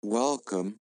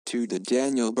Welcome to the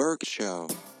Daniel Bourke Show.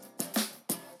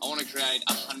 I want to create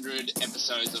 100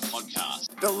 episodes of podcast.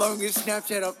 The longest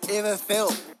Snapchat I've ever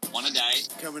filmed. One a day.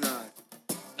 Coming on.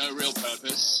 No real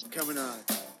purpose. Coming on.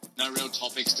 No real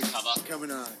topics to cover. Coming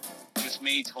on. Just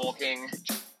me talking.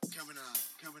 Coming on.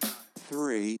 Coming on.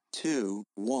 3, 2,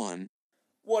 1.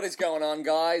 What is going on,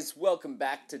 guys? Welcome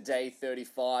back to day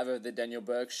 35 of the Daniel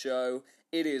Bourke Show.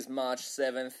 It is March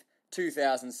 7th,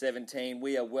 2017.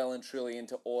 We are well and truly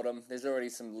into autumn. There's already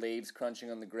some leaves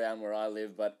crunching on the ground where I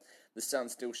live, but the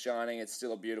sun's still shining. It's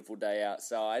still a beautiful day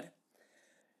outside.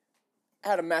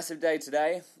 Had a massive day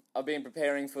today. I've been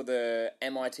preparing for the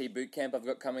MIT boot camp I've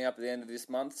got coming up at the end of this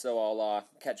month, so I'll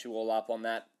catch you all up on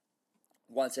that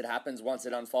once it happens, once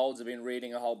it unfolds. I've been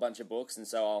reading a whole bunch of books, and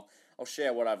so I'll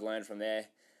share what I've learned from there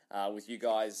with you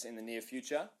guys in the near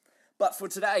future. But for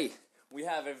today, we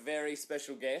have a very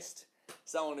special guest,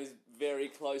 someone who's very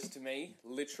close to me,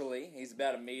 literally. He's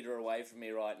about a meter away from me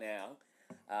right now,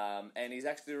 and he's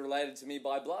actually related to me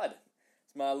by blood.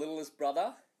 It's my littlest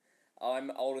brother.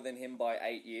 I'm older than him by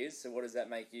 8 years, so what does that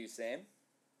make you, Sam?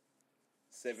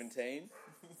 17?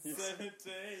 17.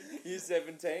 You're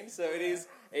 17, so it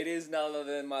is none other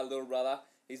than my little brother.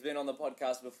 He's been on the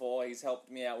podcast before. He's helped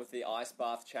me out with the ice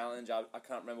bath challenge. I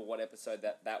can't remember what episode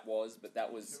that was, but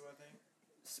that was 2, I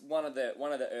think.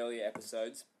 one of the earlier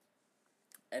episodes.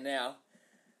 And now,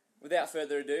 without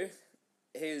further ado,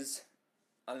 here's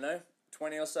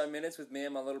 20 or so minutes with me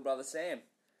and my little brother Sam.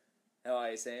 How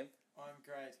are you, Sam? I'm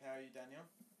great. How are you, Daniel?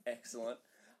 Excellent.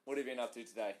 What have you been up to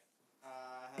today?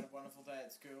 Had a wonderful day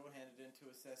at school, handed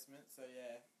into assessment, so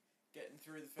yeah, getting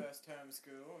through the first term of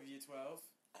school of Year 12.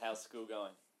 How's school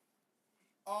going?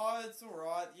 Oh, it's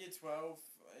alright. Year 12,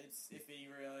 it's iffy,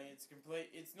 really.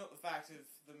 It's not the fact of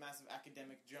the massive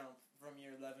academic jump from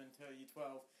Year 11 to Year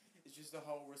 12. It's just the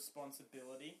whole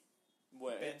responsibility.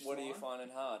 What are you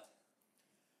finding hard?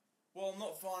 Well, I'm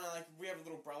not finding, we have a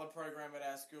little brother program at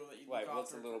our school that you Wait, look what's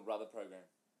after. a little brother program?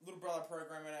 Little brother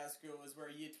program at our school is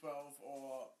where Year 12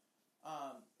 or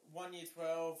 1 Year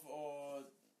 12 or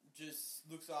just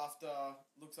looks after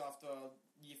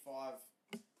Year 5,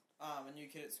 a new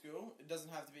kid at school. It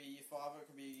doesn't have to be a Year 5, it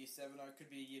could be a Year 7, or it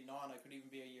could be a Year 9, or it could even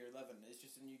be a Year 11. It's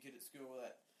just a new kid at school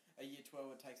that a Year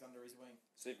 12 takes under his wing.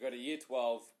 So you've got a Year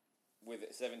 12 with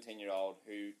a 17-year-old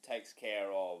who takes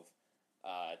care of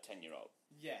a 10-year-old.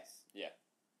 Yes. Yeah.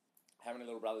 How many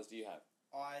little brothers do you have?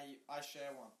 I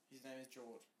share one. His name is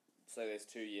George. So there's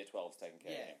 2 Year 12s taking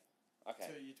care of him.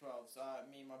 Okay. 2 Year 12s.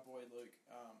 Me and my boy Luke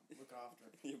look after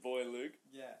him. Your boy Luke?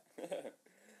 Yeah.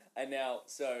 And now,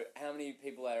 so how many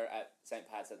people are at St.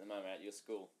 Pat's at the moment at your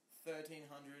school? 1,380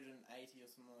 or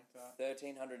something like that.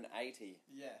 1,380?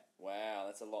 Yeah. Wow,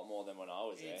 that's a lot more than when I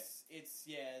was there. It's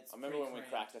I remember when we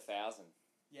cracked 1,000.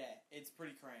 Yeah, it's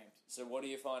pretty cramped. So what are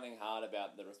you finding hard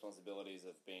about the responsibilities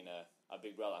of being a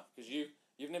big brother? Because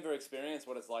you've never experienced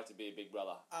what it's like to be a big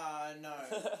brother. No.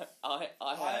 I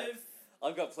have.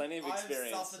 I've got plenty of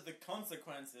experience. I've suffered the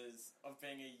consequences of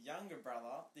being a younger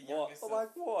brother. The What? youngest. Like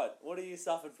what? What have you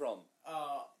suffered from?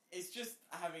 It's just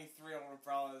having 3 older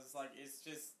brothers.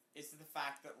 It's the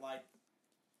fact that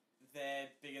they're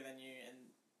bigger than you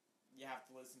and you have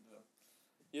to listen to them.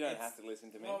 You don't have to listen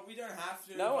to me. Well, we don't have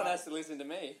to. No one has to listen to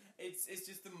me. It's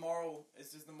just the moral.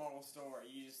 It's just the moral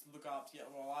story. You just look up to.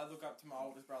 Well, I look up to my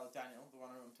oldest brother Daniel, the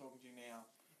one who I'm talking to now.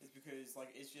 Is because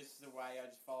it's just the way I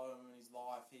just follow him in his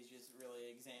life. He's just really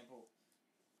an example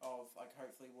of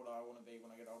hopefully what I want to be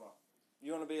when I get older.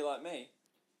 You want to be like me?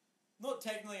 Not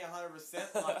technically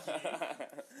 100% like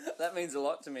you. That means a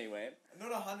lot to me, man. Not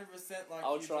 100% like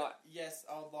I'll you. try. But yes,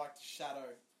 I would like to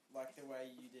shadow the way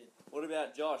you did. What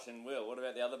about Josh and Will? What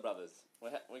about the other brothers?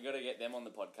 We got to get them on the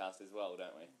podcast as well,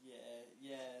 don't we?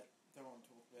 Yeah. Don't want to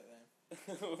talk about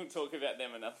them. We'll talk about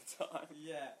them another time.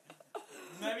 Yeah.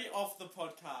 Maybe off the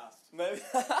podcast. Maybe.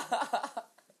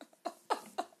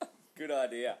 Good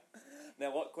idea.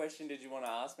 Now, what question did you want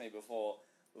to ask me before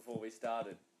we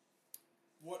started?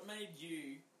 What made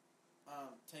you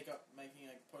take up making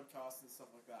a podcast and stuff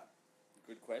like that?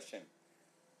 Good question.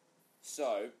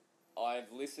 So,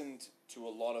 I've listened to a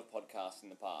lot of podcasts in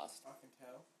the past. I can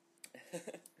tell.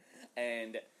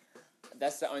 And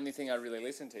that's the only thing I really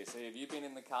listen to. So have you been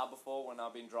in the car before when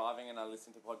I've been driving and I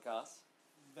listen to podcasts?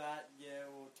 That, yeah,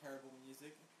 or terrible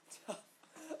music.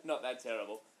 Not that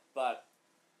terrible. But,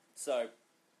 so,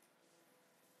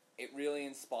 it really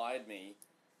inspired me.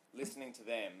 Listening to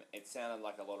them, it sounded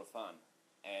like a lot of fun.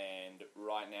 And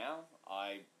right now,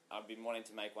 I've been wanting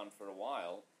to make one for a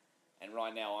while. And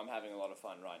right now, I'm having a lot of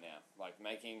fun right now.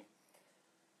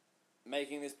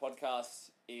 Making this podcast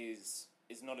is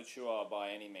not a chore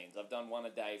by any means. I've done one a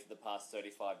day for the past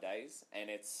 35 days, and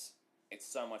it's it's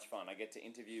so much fun. I get to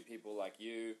interview people like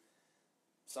you,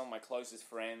 some of my closest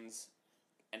friends,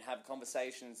 and have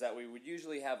conversations that we would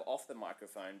usually have off the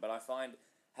microphone, but I find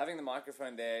having the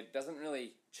microphone there doesn't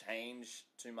really change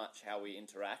too much how we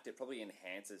interact. It probably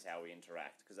enhances how we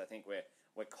interact, because I think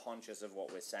we're conscious of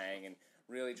what we're saying and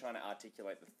really trying to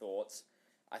articulate the thoughts.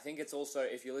 I think it's also,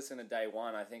 if you listen to day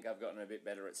one, I think I've gotten a bit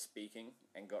better at speaking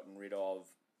and gotten rid of...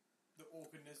 The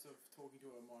awkwardness of talking to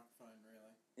a microphone,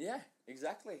 really. Yeah,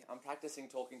 exactly. I'm practicing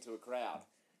talking to a crowd.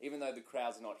 Even though the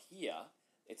crowd's not here,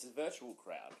 it's a virtual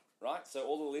crowd, right? So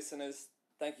all the listeners,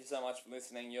 thank you so much for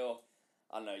listening. You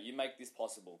make this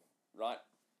possible, right?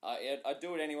 I'd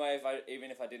do it anyway, even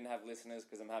if I didn't have listeners,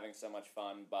 because I'm having so much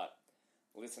fun. But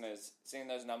listeners, seeing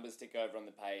those numbers tick over on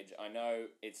the page, I know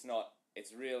it's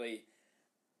really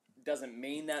doesn't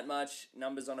mean that much,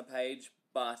 numbers on a page,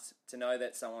 but to know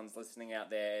that someone's listening out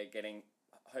there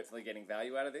hopefully getting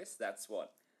value out of this, that's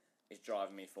what is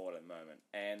driving me forward at the moment.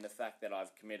 And the fact that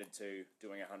I've committed to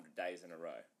doing 100 days in a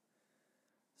row.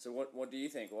 So what do you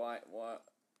think? What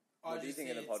do you think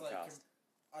of the podcast?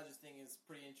 I just think it's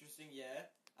pretty interesting, yeah.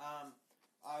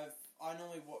 I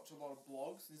normally watch a lot of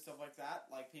blogs and stuff like that,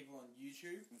 like people on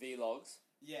YouTube. Vlogs?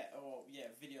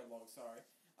 Video logs, sorry.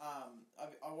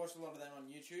 I watch a lot of them on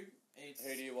YouTube.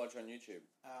 Who do you watch on YouTube?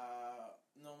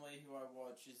 Normally who I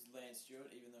watch is Lance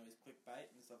Stewart, even though he's clickbait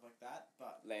and stuff like that.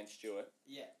 But Lance Stewart?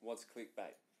 Yeah. What's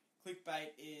clickbait?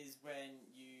 Clickbait is when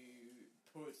you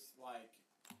put, like,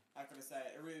 how can I say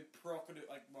it, a really provocative,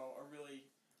 a really,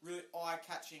 really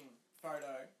eye-catching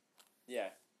photo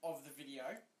of the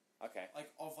video. Okay.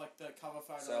 Of the cover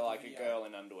photo so of like the video. A girl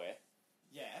in underwear?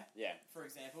 Yeah. Yeah. For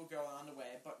example, girl in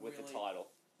underwear, but with really... the title?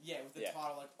 Yeah, with the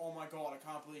title, like, oh my god, I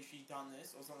can't believe she's done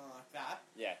this, or something like that.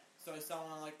 Yeah. So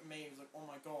someone like me was like, oh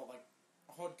my god, like,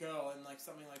 a hot girl, and like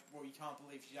something like, well, you can't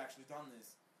believe she's actually done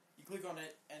this. You click on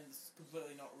it, and it's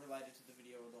completely not related to the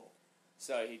video at all.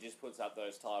 So he just puts up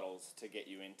those titles to get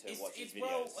you into watching videos?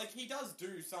 Well, like, he does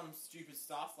do some stupid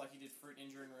stuff, like he did fruit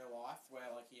ninja in real life, where,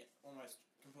 like, he almost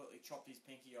completely chopped his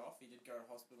pinky off. He did go to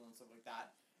hospital and stuff like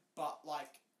that. But,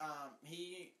 like,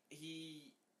 he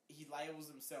labels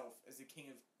himself as the king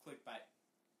of clickbait.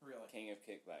 Really. King of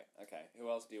clickbait. Okay. Who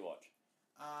else do you watch?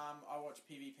 I watch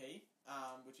PvP,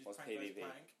 which is What's Prank vs. PvP?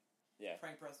 Prank. Yeah.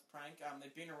 Prank vs. Prank.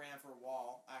 They've been around for a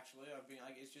while, actually. I've been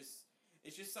like, it's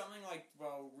just something like,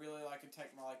 well, really, I could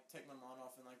take my mind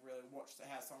off and like really watch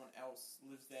how someone else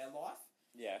lives their life.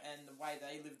 Yeah. And the way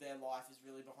they live their life is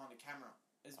really behind a camera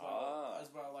as well. As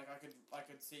well, like I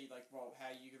could see like, well, how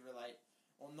you could relate,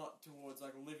 or not towards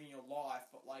like living your life,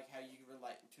 but like how you could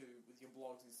relate to with your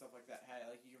blogs and stuff like that. How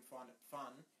like you can find it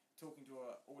fun talking to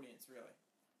an audience, really.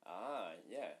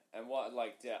 Yeah. And what,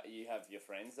 like, do you have your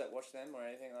friends that watch them or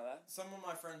anything like that? Some of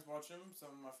my friends watch them,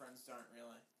 some of my friends don't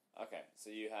really. Okay,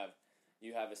 so you have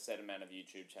a set amount of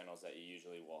YouTube channels that you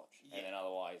usually watch, and then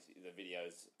otherwise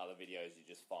other videos you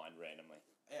just find randomly.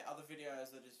 Yeah, other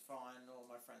videos I just find, or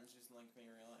my friends just link me,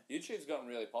 really. YouTube's gotten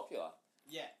really popular.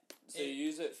 Yeah. So you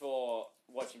use it for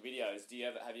watching videos.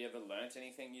 Have you ever learnt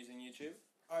anything using YouTube?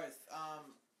 Both.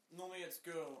 Normally at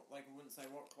school, like I wouldn't say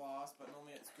what class, but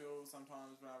normally at school,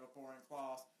 sometimes when I have a boring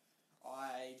class,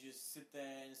 I just sit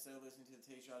there and instead of listening to the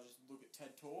teacher, I just look at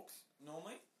TED Talks,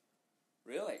 normally.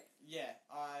 Really? Yeah,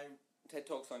 TED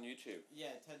Talks on YouTube?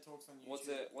 Yeah, TED Talks on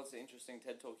YouTube. What's the interesting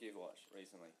TED Talk you've watched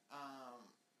recently?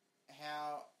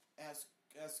 How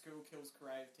school kills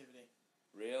creativity.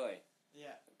 Really?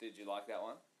 Yeah. Did you like that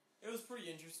one? It was pretty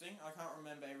interesting. I can't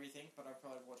remember everything, but I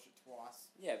probably watched it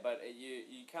twice. Yeah, but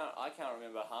you can't. I can't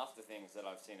remember half the things that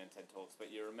I've seen in TED Talks,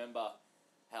 but you remember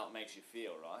how it makes you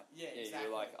feel, right? Yeah, exactly.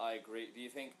 You're like, I agree. Do you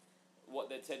think what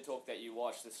the TED Talk that you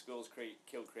watched, the Schools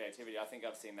Kill Creativity? I think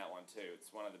I've seen that one too.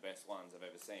 It's one of the best ones I've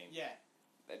ever seen. Yeah.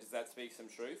 Does that speak some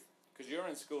truth? Because you're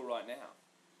in school right now.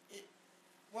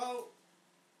 Well,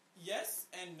 yes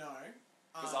and no.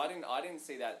 Because I didn't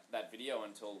see that video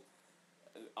until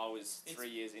I was 3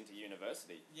 years into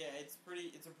university. Yeah, it's a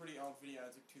pretty old video.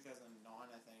 It's like 2009,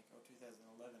 I think, or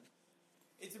 2011.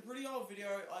 It's a pretty old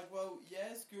video. Like, well,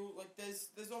 yeah, school. Like,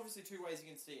 there's obviously two ways you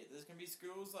can see it. There's gonna be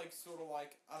schools like sort of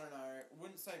like, I don't know. I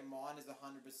wouldn't say mine is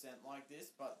 100% like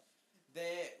this, but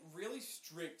they're really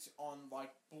strict on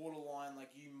like borderline.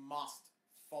 Like, you must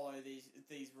follow these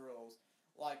rules.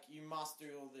 Like, you must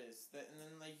do all this. And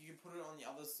then like you can put it on the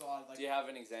other side. Like, do you have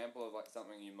an example of like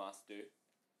something you must do?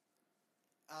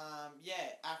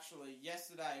 Yeah, actually,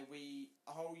 yesterday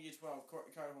a whole Year 12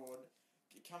 cohort,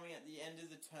 coming at the end of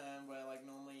the term where, like,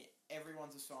 normally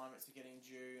everyone's assignments are getting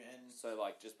due, and... So,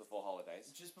 like, just before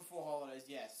holidays? Just before holidays,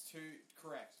 yes.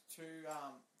 Correct.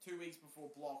 2 weeks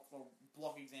before block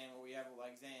exam, where we have all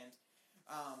the exams,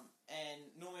 And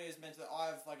normally it was meant to,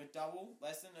 I have like a double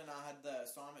lesson and I had the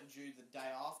assignment due the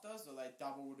day after, so they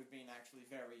double would have been actually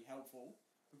very helpful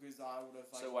because I would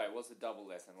have like... So wait, what's a double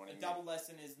lesson? What do you mean? A double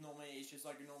lesson is normally, it's just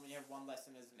like normally you have one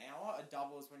lesson as an hour. A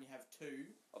double is when you have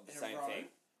two Of the in same a row. thing?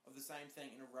 Of the same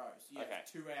thing in a row. So you Okay. have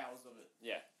 2 hours of it.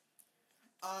 Yeah.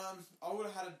 I would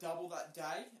have had a double that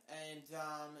day, and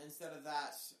instead of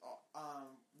that,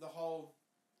 the whole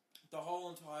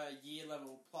entire year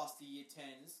level plus the year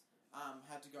 10s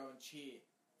had to go and cheer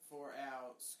for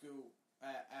our school,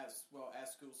 our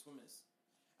school swimmers,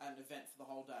 an event for the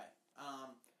whole day.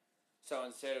 So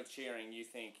instead of cheering, you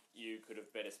think you could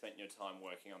have better spent your time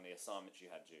working on the assignments you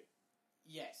had due?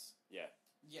 Yes. Yeah.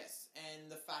 Yes, and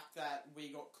the fact that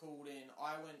we got called in,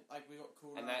 we got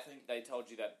called in, And I that think... they told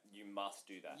you that you must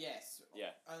do that? Yes.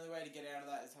 Yeah. Only way to get out of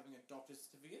that is having a doctor's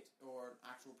certificate or an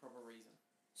actual proper reason.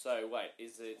 So wait,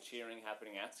 is the cheering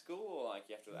happening at school, or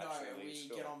like you have to actually No, leave we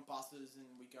school? get on buses and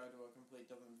we go to a complete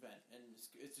different event, and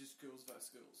it's just schools versus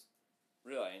schools.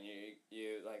 Really? And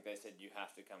you like they said you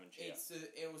have to come and cheer?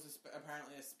 It was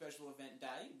apparently a special event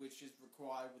day, which is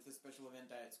required with a special event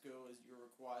day at school, is you're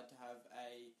required to have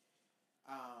a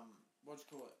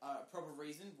a proper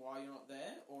reason why you're not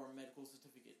there, or a medical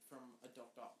certificate from a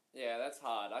doctor. Yeah, that's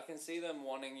hard. I can see them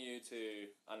wanting you to,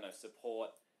 I don't know,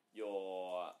 support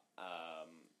your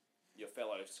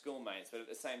fellow schoolmates, but at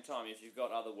the same time, if you've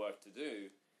got other work to do,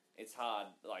 it's hard,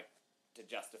 like, to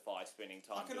justify spending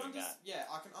time doing that. Yeah,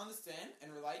 I can understand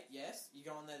and relate. Yes, you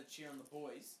go on there to cheer on the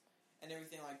boys and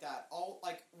everything like that.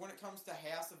 When it comes to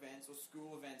house events or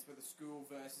school events where the school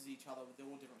versus each other with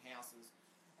all different houses,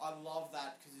 I love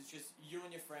that because it's just you and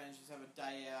your friends just have a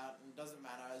day out and it doesn't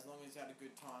matter as long as you had a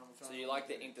good time. So you like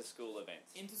the inter-school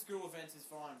events? Inter-school events is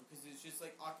fine because it's just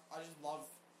like I just love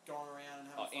going around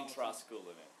and having fun. Intra-school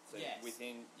events. So yes.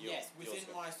 Within within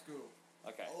school. my school.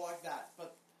 Okay. I like that,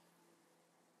 but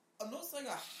I'm not saying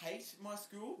I hate my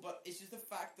school, but it's just the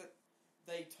fact that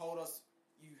they told us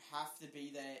you have to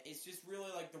be there. It's just really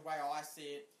like the way I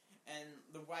see it. And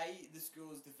the way the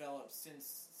school has developed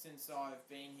since I've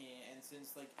been here, and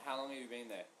since like... How long have you been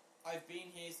there? I've been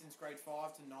here since grade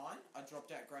 5 to 9. I dropped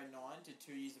out grade 9, did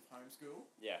 2 years of homeschool.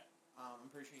 Yeah.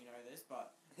 I'm pretty sure you know this,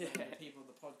 but Yeah. the people of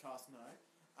the podcast know.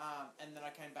 And then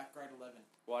I came back grade 11.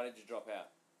 Why did you drop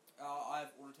out? I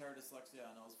have auditory dyslexia,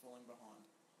 and I was falling behind.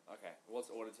 Okay.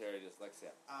 What's auditory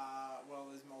dyslexia?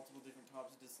 Well, there's multiple different types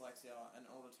of dyslexia, and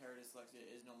auditory dyslexia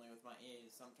is normally with my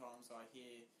ears. Sometimes I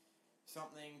hear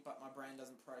something, but my brain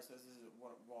doesn't process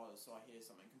what it was, so I hear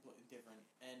something completely different.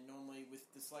 And normally with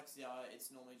dyslexia,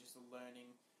 it's normally just a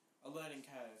learning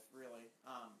curve, really.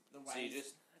 The way So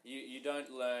you don't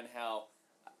learn how,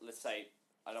 let's say,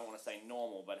 I don't want to say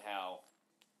normal, but how,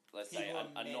 let's say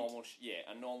a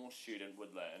normal student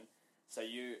would learn. So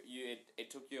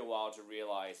it took you a while to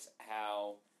realize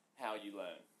how you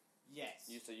learn. Yes.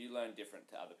 So you learn different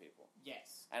to other people.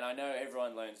 Yes. And I know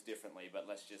everyone learns differently, but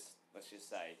let's just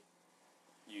say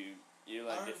you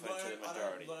learn different to the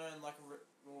majority. I don't learn like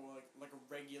a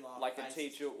regular. Like basis.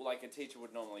 a teacher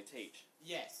would normally teach.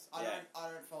 Yes, I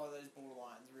don't follow those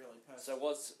borderlines really personally.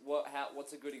 So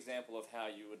what's a good example of how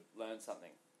you would learn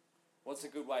something? What's a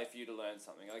good way for you to learn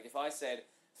something? Like if I said,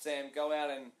 Sam, go out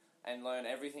and learn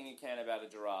everything you can about a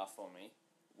giraffe for me,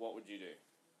 what would you do?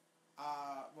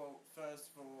 Well,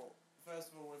 first of all, if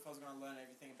I was going to learn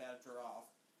everything about a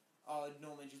giraffe, I would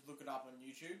normally just look it up on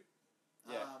YouTube.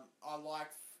 Yeah.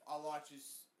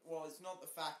 It's not the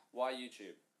fact... Why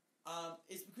YouTube?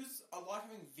 It's because I like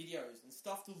having videos and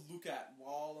stuff to look at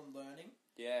while I'm learning.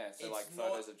 Yeah, so like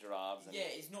photos of giraffes. Yeah,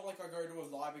 it's not like I go to a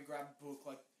library, grab a book,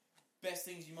 like, best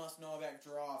things you must know about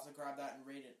giraffes, I grab that and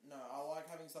read it. No, I like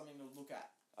having something to look at.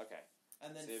 Okay.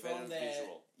 And then So from there...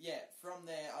 visual. Yeah, from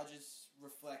there I just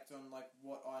reflect on, like,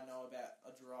 what I know about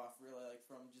a giraffe, really, like,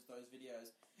 from just those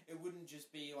videos. It wouldn't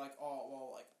just be like,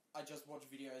 I just watch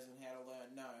videos on how to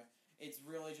learn. No, it's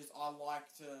really just I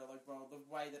like to the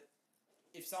way that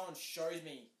if someone shows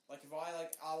me, like if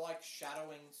I like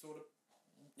shadowing sort of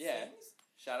things.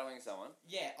 Shadowing someone.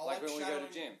 Yeah, I like when shadowing, we go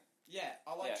to gym. Yeah,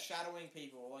 I like shadowing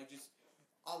people. Like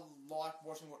I like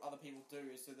watching what other people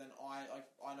do, so then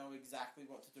I know exactly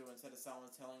what to do instead of someone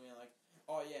telling me like,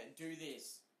 oh yeah, do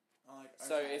this. I'm like, okay.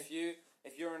 So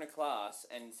if you're in a class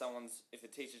and if a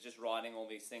teacher's just writing all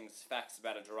these facts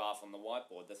about a giraffe on the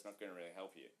whiteboard, that's not going to really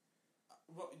help you.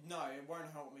 Well, no, it won't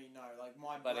help me. No, like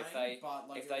my but brain.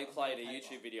 If they played a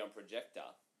YouTube video on projector,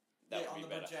 that would be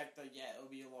better. On the projector, yeah, it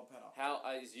would be a lot better. How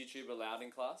is YouTube allowed in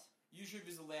class? YouTube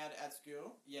is allowed at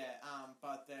school, yeah.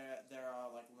 But there are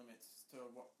like limits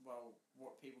to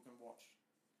what people can watch.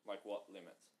 Like what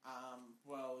limits?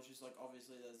 Well, it's just like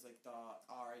obviously there's like the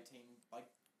R18 like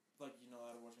like you're not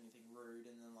allowed to watch anything rude,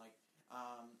 and then like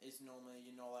it's normally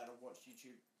you're not allowed to watch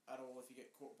YouTube at all if you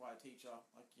get caught by a teacher.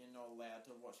 Like you're not allowed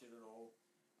to watch it at all.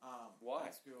 Why?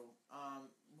 At school.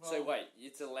 So wait,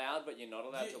 it's allowed, but you're not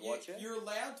allowed to watch it? You're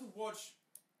allowed to watch.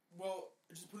 Well,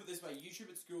 just put it this way: YouTube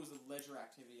at school is a leisure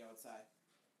activity. I would say.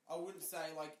 I wouldn't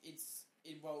say like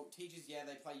well, teachers, yeah,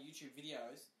 they play YouTube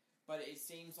videos, but it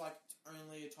seems like it's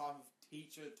only a type of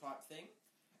teacher type thing.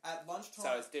 At lunchtime...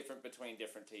 So it's different between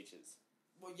different teachers?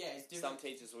 Well, yeah, it's different. Some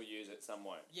teachers will use it, some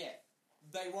won't. Yeah.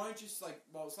 They won't just, like...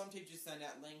 Well, some teachers send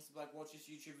out links, like, watch this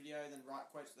YouTube video, then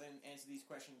then answer these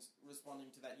questions responding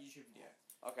to that YouTube video.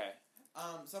 Okay.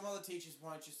 Some other teachers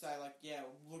won't just say, like, yeah,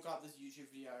 look up this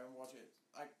YouTube video and watch it.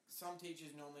 Like, some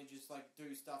teachers normally just, like,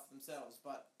 do stuff themselves,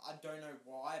 but I don't know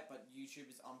why, but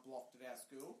YouTube is unblocked at our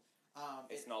school.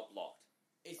 It's not blocked.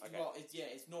 It's okay. Well,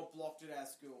 it's not blocked at our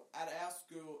school. At our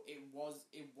school, it was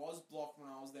blocked when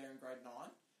I was there in grade 9.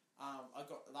 I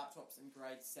got laptops in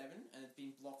grade 7, and it's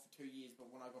been blocked for 2 years.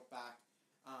 But when I got back,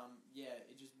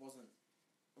 it just wasn't.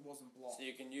 It wasn't blocked. So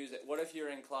you can use it. What if you're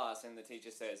in class and the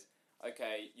teacher says,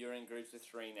 "Okay, you're in groups of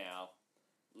 3 now.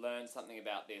 Learn something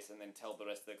about this, and then tell the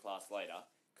rest of the class later."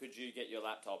 Could you get your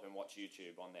laptop and watch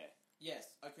YouTube on there?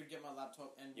 Yes, I could get my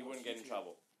laptop and. You watch wouldn't get in YouTube.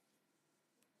 trouble.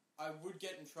 I would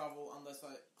get in trouble unless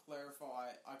I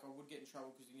clarify. Like, I would get in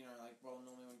trouble because,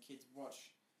 normally when kids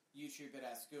watch YouTube at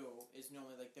our school, it's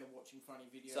normally like they're watching funny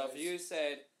videos. So if you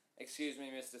said, "Excuse me,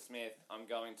 Mr. Smith, I'm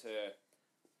going to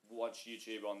watch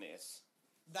YouTube on this,"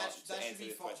 that should be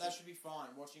fine. That should be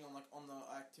fine. Watching on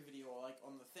the activity or like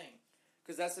on the thing.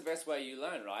 Because that's the best way you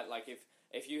learn, right? Like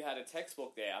if you had a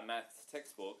textbook there, a maths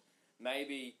textbook,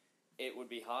 maybe it would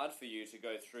be hard for you to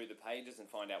go through the pages and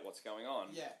find out what's going on.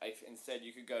 Yeah. If instead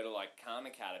you could go to like Khan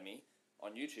Academy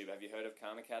on YouTube. Have you heard of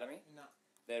Khan Academy? No.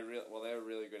 They're a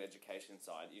really good education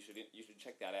site. You should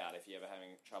check that out if you're ever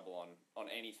having trouble on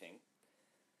anything.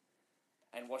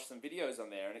 And watch some videos on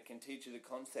there, and it can teach you the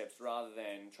concepts rather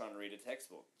than trying to read a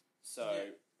textbook.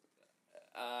 So,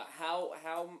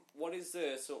 what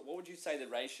would you say the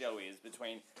ratio is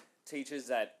between teachers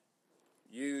that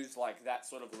use like that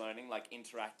sort of learning, like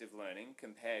interactive learning,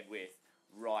 compared with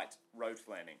rote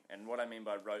learning? And what I mean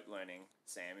by rote learning,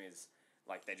 Sam, is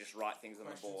like they just write things on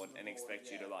the board and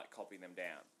expect you to like copy them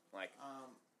down. Like,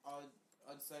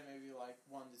 I'd say maybe like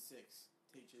 1 to 6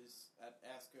 teachers at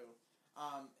our school.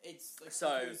 It's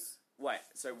like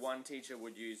so one teacher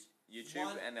would use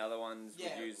YouTube and the other ones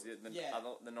would use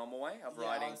the normal way of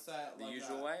writing, the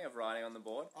usual way of writing on the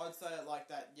board? I'd say it like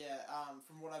that, yeah.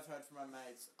 From what I've heard from my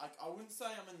mates, I wouldn't say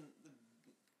I'm in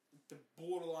the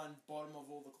borderline bottom of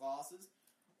all the classes.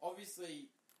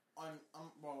 Obviously, I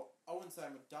wouldn't say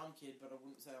I'm a dumb kid, but I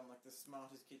wouldn't say I'm like the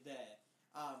smartest kid there.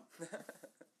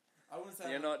 I wouldn't say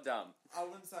you're not dumb. I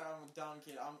wouldn't say I'm a dumb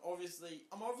kid. I'm obviously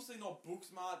not book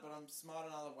smart, but I'm smart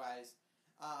in other ways.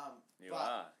 You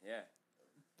are, yeah.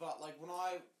 But like when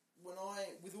I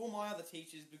with all my other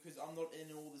teachers, because I'm not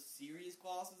in all the serious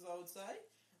classes, I would say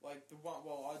like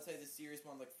I would say the serious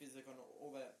one like physics and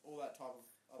all that type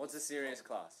of. What's a serious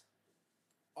class?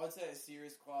 I'd say a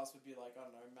serious class would be like, I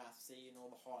don't know, Math C and all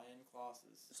the high end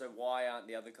classes. So why aren't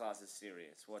the other classes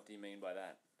serious? What do you mean by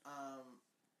that?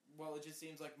 Well, it just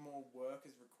seems like more work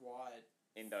is required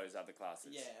in those other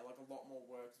classes. Yeah, like a lot more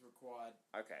work is required.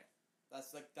 Okay.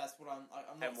 That's what I'm not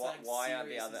and saying. Why aren't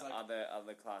the like,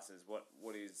 other classes?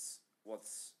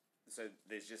 So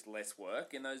there's just less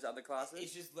work in those other classes?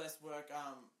 It's just less work.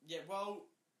 Well,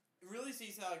 it really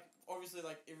sees how obviously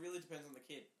like it really depends on the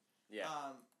kid. Yeah.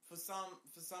 For some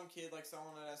kid, like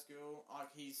someone at our school,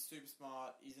 like he's super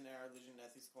smart. He's in our religion and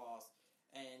ethics class,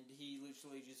 and he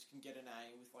literally just can get an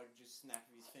A with like just snap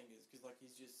of his fingers because like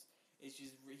he's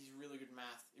really good at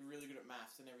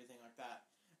maths and everything like that.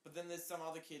 But then there's some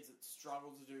other kids that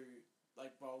struggle to do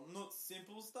like not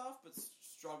simple stuff, but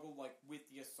struggle like with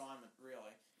the assignment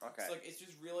really. Okay. So like it's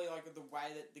just really like the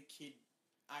way that the kid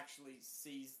actually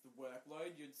sees the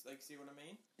workload. You'd like see what I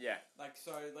mean? Yeah. Like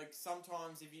so like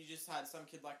sometimes if you just had some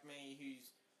kid like me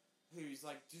who's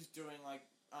like just doing like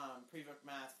pre-book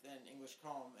math and English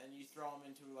comm, and you throw them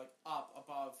into like up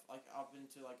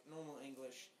into like normal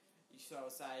English, so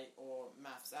say, or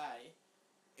maths A,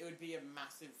 it would be a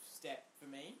massive step for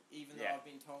me. Even though I've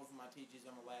been told from my teachers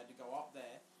I'm allowed to go up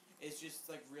there, it's just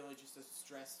like really just a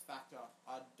stress factor.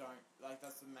 I don't like.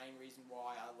 That's the main reason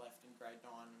why I left in grade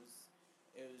 9.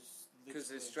 It was because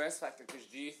the stress factor. Because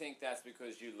do you think that's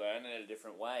because you learn in a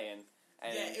different way and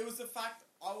yeah, it was the fact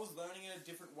I was learning in a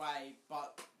different way,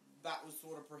 but that was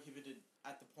sort of prohibited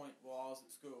at the point while I was at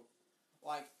school.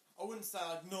 Like, I wouldn't say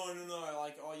like, no,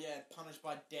 like, oh yeah, punished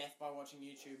by death by watching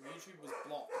YouTube. YouTube was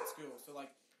blocked at school, so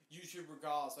like, YouTube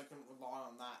regardless, I couldn't rely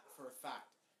on that for a fact.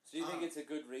 So you think it's a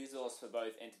good resource for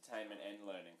both entertainment and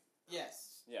learning?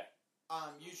 Yes. Yeah.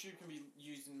 YouTube can be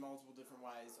used in multiple different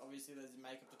ways. Obviously, there's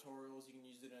makeup tutorials. You can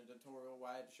use it in a tutorial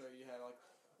way to show you how, like,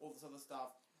 all this other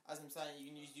stuff. As I'm saying, you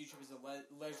can use YouTube as a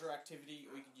leisure activity,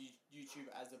 or you can use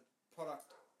YouTube as a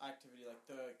product activity, like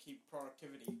to keep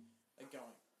productivity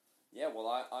going. Yeah, well,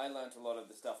 I learned a lot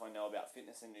of the stuff I know about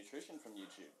fitness and nutrition from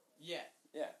YouTube. Yeah.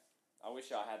 Yeah. I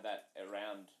wish I had that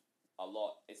around a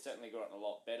lot. It's certainly gotten a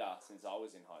lot better since I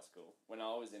was in high school. When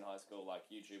I was in high school, like,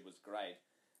 YouTube was great,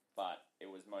 but it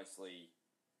was mostly,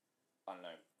 I don't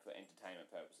know, for entertainment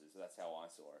purposes. That's how I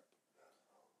saw it.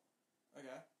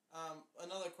 Okay.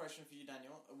 Another question for you,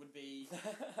 Daniel, would be...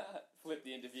 Flip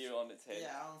the interview on its head.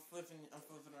 Yeah, I'm flipping it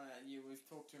at you. We've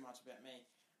talked too much about me.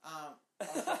 I've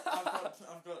got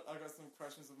some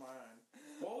questions of my own.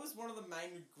 What was one of the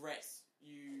main regrets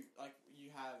you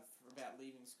have about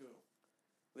leaving school?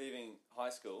 Leaving high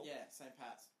school? Yeah, St.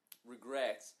 Pat's.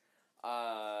 Regrets? So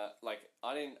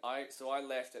I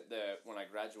left when I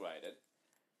graduated.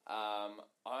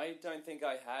 I don't think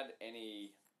I had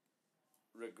any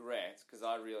regrets, because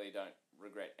I really don't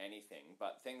regret anything,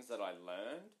 but things that I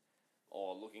learned,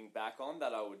 or looking back on,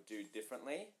 that I would do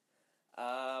differently.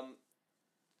 I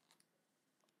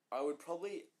would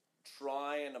probably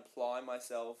try and apply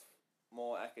myself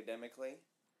more academically.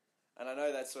 And I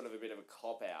know that's sort of a bit of a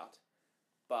cop-out,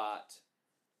 but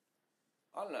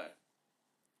I don't know.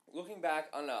 Looking back,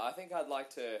 I don't know, I think I'd like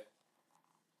to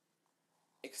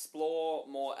explore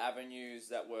more avenues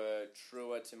that were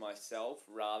truer to myself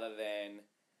rather than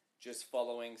just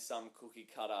following some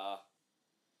cookie-cutter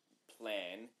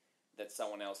plan that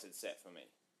someone else had set for me.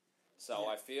 So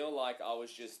I feel like I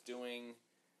was just doing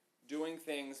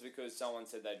things because someone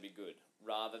said they'd be good,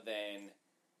 rather than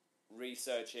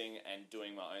researching and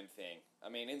doing my own thing. I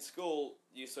mean, in school,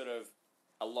 you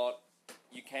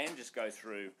can just go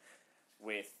through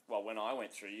with, well, when I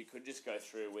went through, you could just go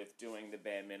through with doing the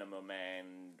bare minimum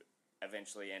and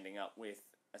eventually ending up with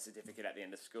a certificate at the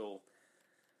end of school.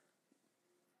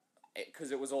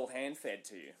 Because it was all hand-fed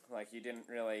to you. Like, you didn't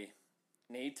really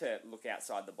need to look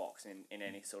outside the box in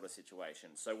any sort of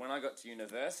situation. So when I got to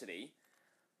university,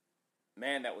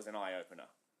 man, that was an eye-opener.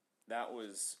 That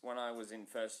was when I was in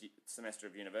first semester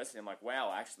of university. I'm like, wow,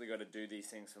 I actually got to do these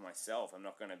things for myself. I'm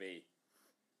not going to be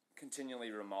continually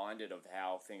reminded of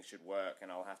how things should work,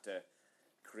 and I'll have to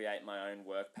create my own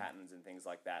work patterns and things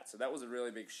like that. So that was a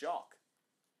really big shock.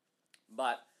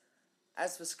 But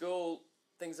as for school,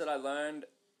 things that I learned,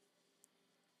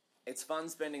 it's fun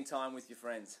spending time with your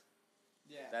friends.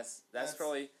 Yeah. That's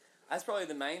probably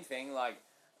the main thing. Like,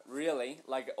 really,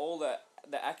 like, all the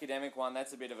academic one,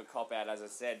 that's a bit of a cop out, as I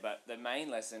said. But the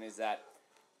main lesson is that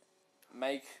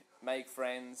make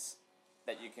friends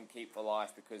that you can keep for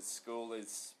life, because school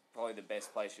is probably the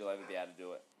best place you'll ever be able to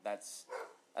do it. That's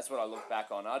what I look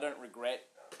back on. I don't regret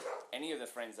any of the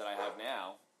friends that I have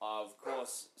now. Of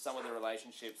course, some of the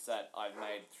relationships that I've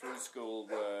made through school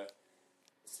were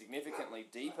significantly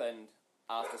deepened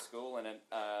after school, and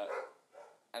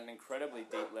an incredibly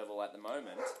deep level at the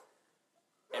moment.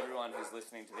 Everyone who's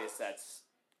listening to this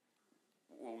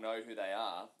will know who they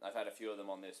are. I've had a few of them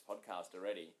on this podcast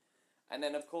already. And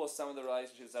then, of course, some of the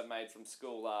relationships I've made from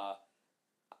school are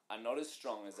not as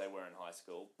strong as they were in high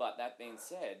school. But that being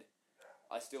said,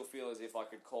 I still feel as if I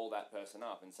could call that person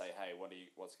up and say, hey,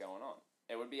 what's going on?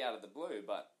 It would be out of the blue,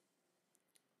 but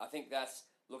I think that's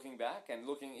looking back and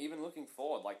looking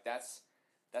forward. Like, that's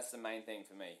the main thing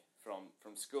for me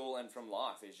from school and from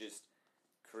life, is just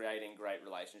creating great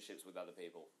relationships with other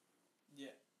people.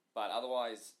 Yeah. But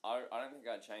otherwise, I don't think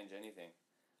I'd change anything.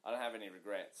 I don't have any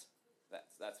regrets.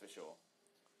 That's for sure.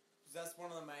 That's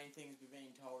one of the main things we're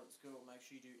being told at school. Make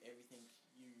sure you do everything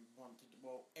you want to do.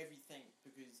 Well, everything,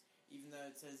 because even though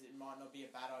it says it might not be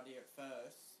a bad idea at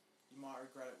first, you might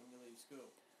regret it when you leave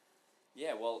school.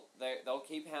 Yeah, well, they'll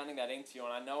keep hounding that into you,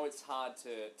 and I know it's hard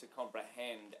to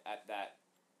comprehend at that,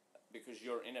 because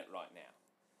you're in it right now.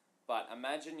 But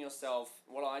imagine yourself,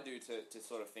 what I do to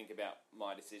sort of think about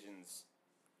my decisions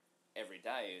every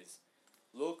day is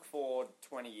look for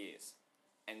 20 years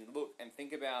and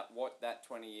think about what that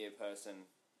 20 years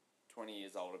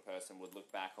older person would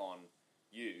look back on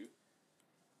you,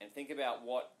 and think about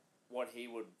what he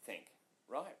would think,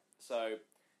 right? So,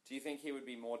 do you think he would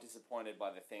be more disappointed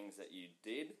by the things that you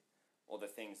did or the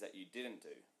things that you didn't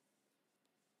do?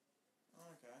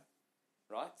 Okay.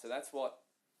 Right? So that's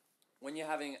when you're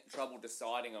having trouble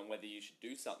deciding on whether you should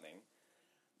do something,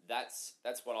 that's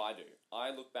what I do.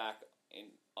 I look back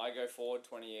I go forward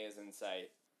 20 years and say,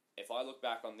 if I look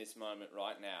back on this moment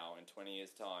right now in 20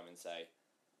 years' time and say,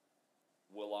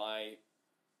 will I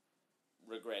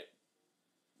regret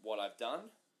what I've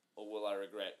done, or will I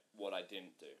regret what I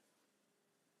didn't do?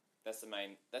 That's the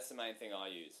main thing I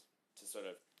use to sort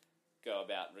of go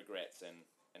about regrets and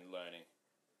learning.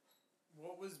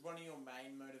 What was one of your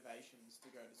main motivations to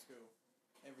go to school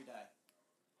every day?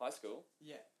 High school?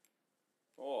 Yeah.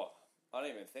 Oh, I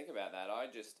don't even think about that. I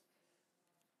just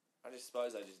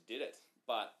suppose I just did it.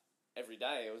 But every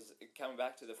day it was coming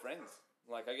back to the friends.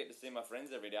 Like, I get to see my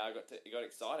friends every day. I got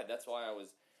excited. That's why I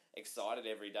was excited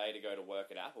every day to go to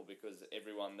work at Apple, because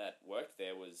everyone that worked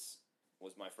there was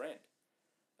my friend.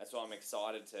 That's why I'm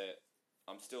excited to.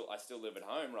 I still live at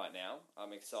home right now.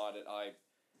 I'm excited.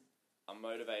 I'm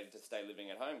motivated to stay living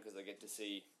at home because I get to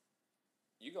see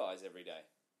you guys every day.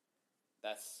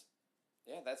 That's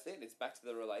it. It's back to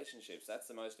the relationships. That's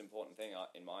the most important thing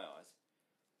in my eyes.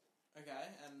 Okay,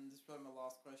 and this is probably my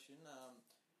last question.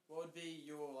 What would be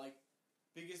your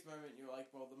biggest moment? You're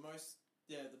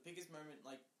the biggest moment,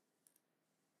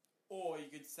 or you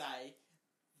could say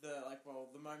the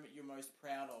moment you're most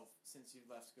proud of since you've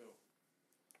left school.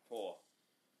 Or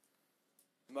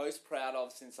most proud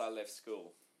of since I left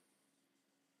school.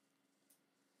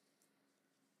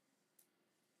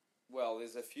 Well,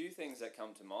 there's a few things that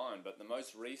come to mind, but the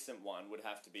most recent one would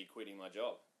have to be quitting my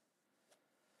job.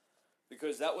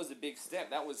 Because that was a big step.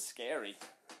 That was scary.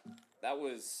 I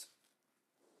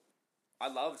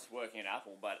loved working at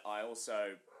Apple, but I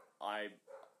also, I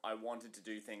wanted to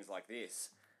do things like this.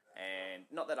 And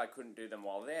not that I couldn't do them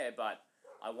while there, but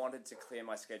I wanted to clear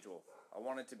my schedule. I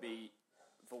wanted to be,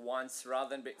 for once,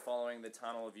 rather than following the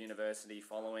tunnel of university,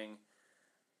 following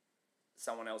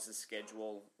someone else's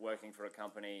schedule, working for a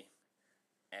company,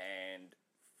 and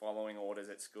following orders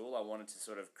at school, I wanted to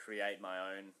sort of create my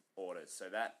own orders. So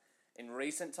that, in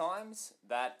recent times,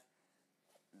 that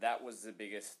was the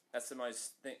biggest, that's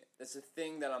the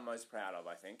thing that I'm most proud of,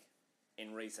 I think,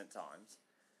 in recent times.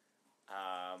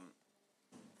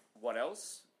 What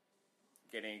else?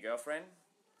 Getting a girlfriend,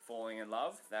 falling in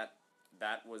love, that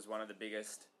was one of the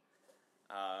biggest,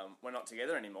 we're not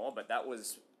together anymore, but that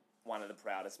was one of the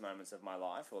proudest moments of my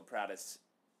life, or proudest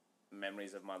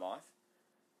memories of my life.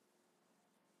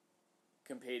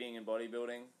 Competing in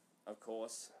bodybuilding, of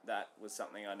course, that was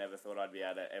something I never thought I'd be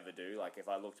able to ever do. Like, if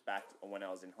I looked back when I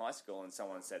was in high school and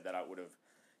someone said that I would have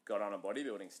got on a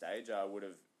bodybuilding stage, I would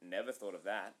have never thought of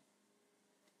that.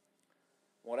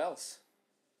 What else?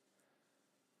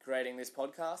 Creating this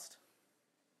podcast.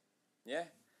 Yeah,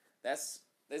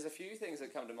 there's a few things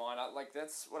that come to mind. I'm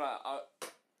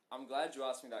glad you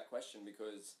asked me that question,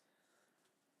 because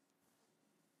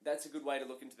that's a good way to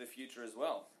look into the future as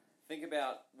well. Think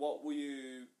about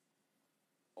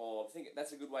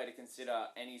that's a good way to consider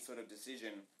any sort of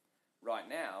decision right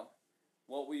now.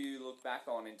 What will you look back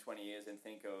on in 20 years and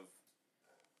think of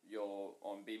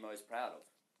be most proud of?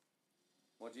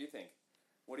 What do you think?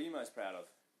 What are you most proud of?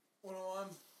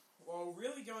 Well,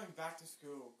 really going back to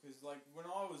school, because when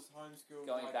I was homeschooled,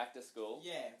 Back to school,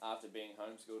 yeah, after being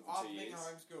homeschooled for 2 years. After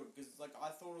being homeschooled, because I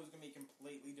thought it was going to be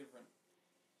completely different.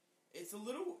 It's a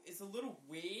little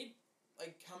weird,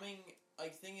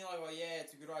 thinking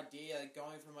it's a good idea,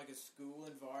 going from a school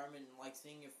environment and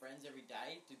seeing your friends every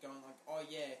day to going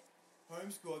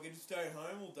homeschool, I get to stay at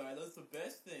home all day. That's the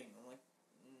best thing. I'm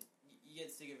you get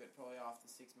sick of it probably after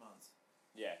 6 months.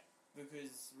 Yeah.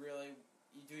 Because really,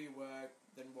 you do your work,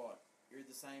 then what? You're in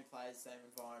the same place, same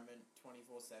environment,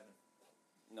 24/7.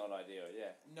 Not ideal,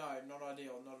 yeah. No, not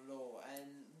ideal, not at all.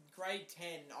 And grade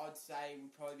 10, I'd say,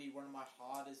 would probably be one of my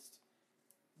hardest.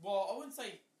 Well, I wouldn't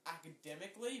say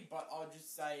academically, but I'd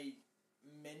just say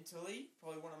mentally,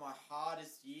 probably one of my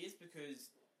hardest years, because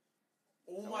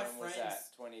all my friends. When was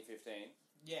that? 2015.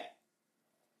 Yeah.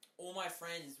 All my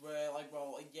friends were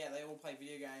they all play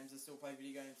video games. They still play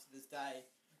video games to this day.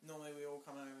 Normally we all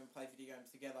come home and play video games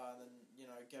together, and then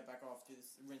get back off, do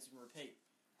this rinse and repeat.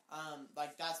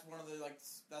 That's one of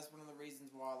the reasons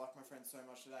why I like my friends so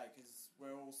much today, because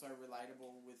we're all so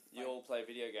relatable with. You all play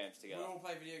video games together. We all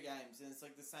play video games, and it's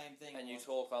the same thing. And you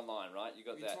talk online, right? You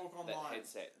got that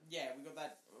headset. Yeah, we got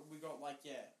that. We got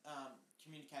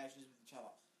communications with each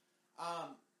other.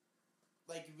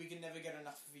 We can never get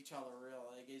enough of each other,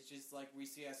 really. It's just we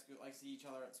see each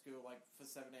other at school for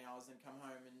 7 hours and come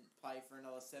home and play for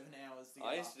another 7 hours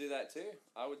together. I used to do that too.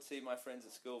 I would see my friends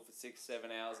at school for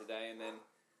 6-7 hours a day, and then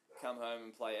come home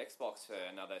and play Xbox for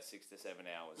another 6 to 7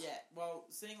 hours. Yeah, well,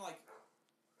 seeing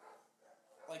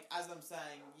as I'm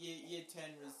saying, year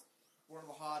 10 was one of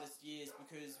the hardest years,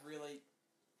 because really,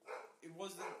 it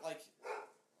wasn't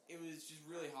it was just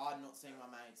really hard not seeing my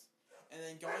mates. And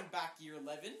then going back year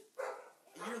 11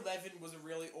 was a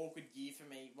really awkward year for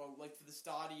me. Well, for the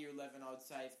start of year 11, I would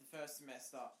say, for the first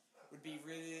semester, would be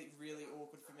really, really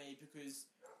awkward for me, because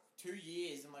 2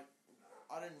 years,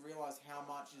 didn't realise how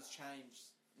much has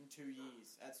changed in 2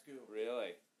 years at school.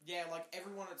 Really? Yeah, like,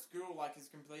 everyone at school, like, is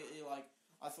completely, like,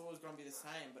 I thought it was going to be the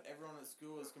same, but everyone at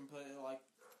school is completely, like,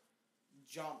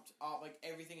 jumped up. Like,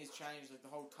 everything has changed. Like,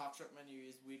 the whole touch-up menu,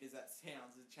 as weird as that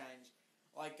sounds, has changed.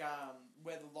 Like,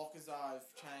 where the lockers are have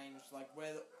changed. Like,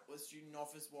 where the student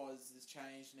office was has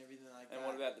changed and everything like that. And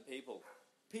what about the people?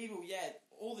 People, yeah,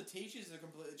 all the teachers are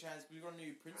completely changed. We've got a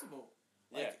new principal.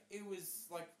 Like, it was,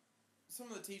 like, some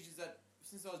of the teachers that,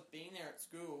 since I was being there at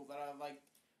school, that I, like,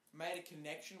 made a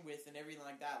connection with and everything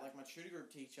like that, like my tutor group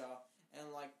teacher,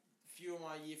 and, like, a few of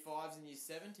my Year 5s and Year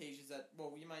 7 teachers that,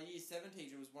 well, my Year 7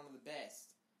 teacher was one of the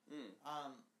best.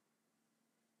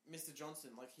 Mr.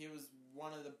 Johnson, like, he was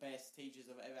one of the best teachers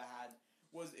I've ever had.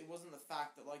 It wasn't the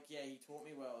fact that, like, yeah, he taught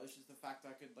me well, it's just the fact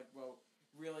I could, like, well,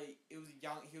 really, he was a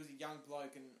young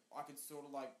bloke, and I could sort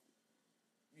of, like,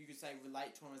 you could say,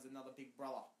 relate to him as another big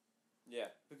brother.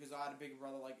 Yeah. Because I had a big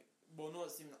brother, like, well, not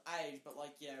a similar age, but,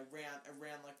 like, yeah,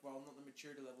 around, like, well, not the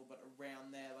maturity level, but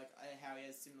around there, like, how he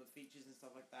has similar features and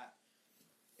stuff like that.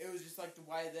 It was just, like, the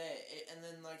way there, and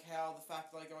then, like, how the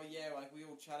fact, like, oh, yeah, like, we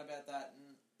all chat about that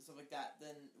and stuff like that,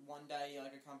 then one day,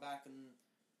 like, I come back and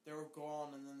they're all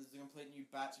gone, and then there's a complete new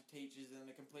batch of teachers and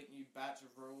a complete new batch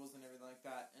of rules and everything like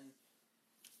that, and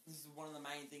this is one of the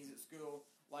main things at school.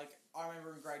 Like, I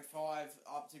remember in grade 5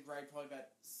 up to grade probably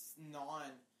about 9,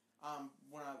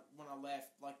 when I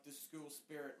left, like, my school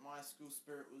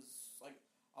spirit was, like,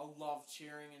 I loved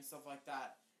cheering and stuff like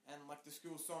that. And, like, the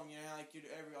school song, you know how, like, you'd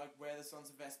like, wear the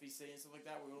Sons of SBC and stuff like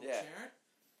that, we were all cheering?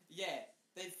 Yeah,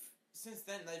 since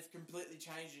then, they've completely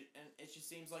changed it, and it just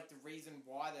seems like the reason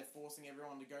why they're forcing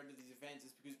everyone to go to these events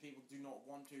is because people do not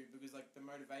want to, because, like, the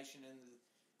motivation and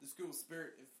the school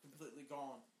spirit have completely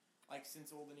gone. Like,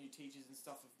 since all the new teachers and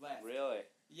stuff have left. Really?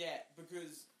 Yeah,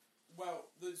 because,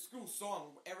 well, the school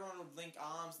song, everyone would link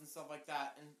arms and stuff like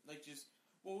that, and, like, just,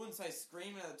 well, I wouldn't say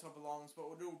screaming at the top of lungs, but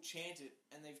would all chant it,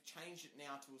 and they've changed it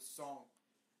now to a song.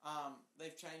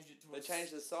 They've changed it to They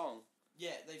changed the song?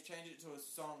 Yeah, they've changed it to a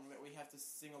song that we have to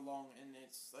sing along, and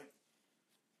it's, like,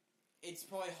 it's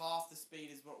probably half the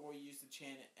speed is what we used to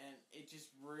chant it, and it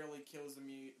just really kills the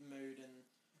mood, and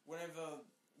whenever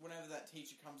that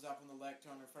teacher comes up on the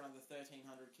lectern in front of the 1,300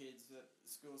 kids at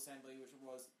school assembly, which it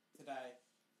was today,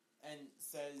 and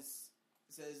says,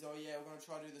 oh yeah, we're going to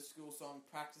try to do the school song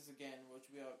practice again, which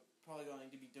we are probably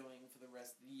going to be doing for the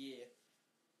rest of the year.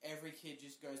 Every kid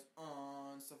just goes,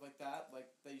 and stuff like that. Like,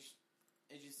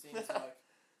 it just seems like...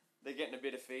 They're getting a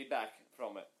bit of feedback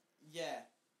from it. Yeah.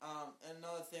 And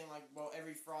another thing, like, well,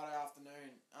 every Friday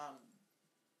afternoon,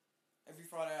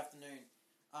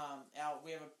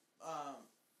 we have a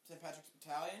St. Patrick's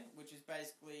Battalion, which is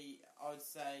basically, I would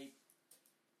say,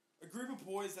 a group of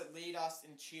boys that lead us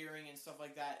in cheering and stuff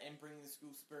like that and bring the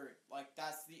school spirit. Like,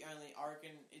 that's the only, I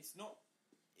reckon, it's not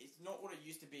what it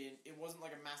used to be. It wasn't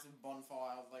like a massive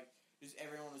bonfire of, like, just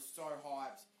everyone was so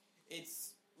hyped.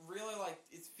 It's really, like,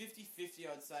 it's 50-50,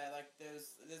 I'd say. Like,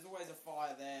 there's always a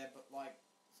fire there, but, like,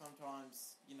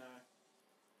 sometimes, you know,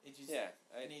 it just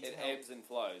it ebbs and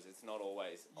flows. It's not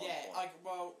always on point. like,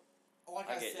 well, like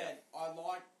I said, I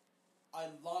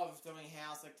love doing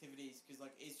house activities because,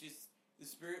 like, it's just the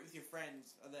spirit with your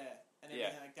friends are there and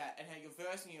everything like that, and how you're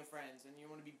versing your friends and you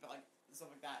want to be like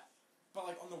stuff like that. But,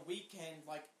 like, on the weekend,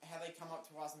 like, how they come up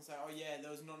to us and say, oh yeah,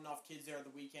 there was not enough kids there at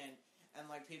the weekend, and,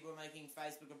 like, people are making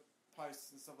Facebook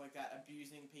posts and stuff like that,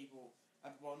 abusing people.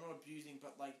 Well, not abusing,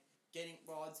 but, like,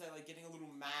 I'd say, like, getting a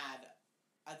little mad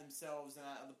at themselves and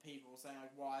at other people, saying,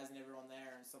 like, why isn't everyone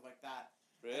there and stuff like that.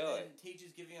 Really? And then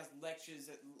teachers giving us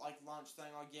lectures at, like, lunch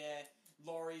saying, oh, yeah,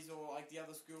 Laurie's or, like, the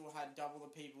other school had double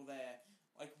the people there.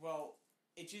 Like, well,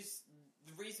 it just...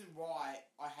 The reason why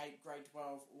I hate grade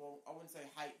 12, well, I wouldn't say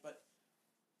hate, but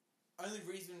only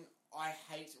reason I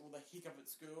hate all the hiccup at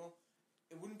school,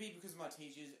 it wouldn't be because of my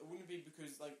teachers, it wouldn't be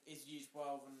because, like, it's year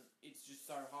 12 and it's just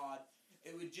so hard.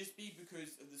 It would just be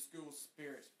because of the school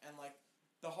spirit and, like,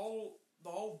 the whole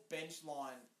bench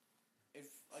line...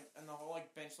 and the whole,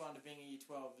 like, bench line to being a year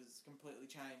 12 has completely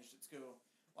changed at school.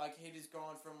 Like, it has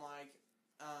gone from, like,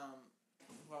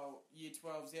 year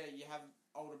 12s, yeah, you have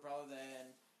older brother there,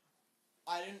 and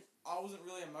I wasn't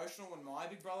really emotional when my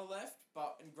big brother left,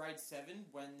 but in grade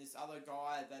 7, when this other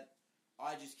guy that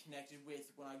I just connected with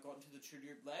when I got into the tutor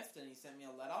group left, and he sent me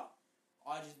a letter,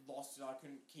 I just lost it. I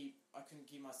couldn't keep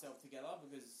myself together,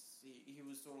 because he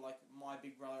was sort of like my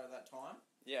big brother at that time.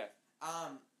 Yeah.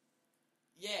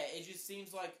 Yeah, it just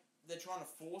seems like they're trying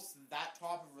to force that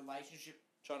type of relationship.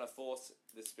 Trying to force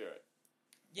the spirit.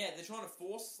 Yeah, they're trying to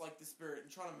force, like, the spirit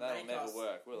and trying to That'll make never us...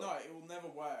 work, will it? No, it will never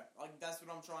work. Like, that's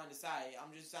what I'm trying to say.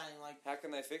 I'm just saying, like... How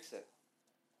can they fix it?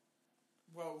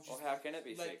 Well, just... Or how can it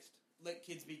be fixed? let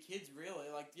kids be kids, really.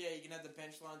 Like, yeah, you can have the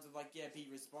bench lines of, like, yeah, be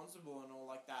responsible and all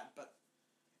like that, but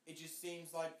it just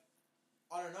seems like,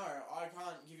 I don't know, I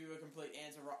can't give you a complete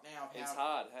answer right now of It's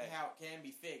hard, hey? how it can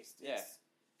be fixed. Yeah.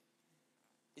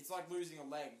 It's like losing a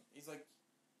leg. It's like,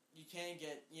 you can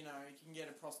get, you can get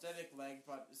a prosthetic leg,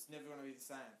 but it's never going to be the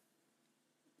same.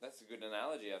 That's a good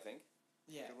analogy, I think.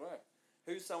 Yeah. Good work.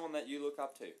 Who's someone that you look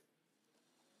up to?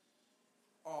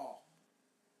 Oh.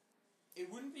 I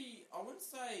wouldn't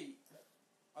say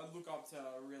I look up to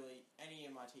really any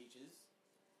of my teachers.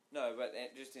 No, but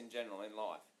just in general, in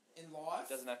life. In life? It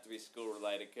doesn't have to be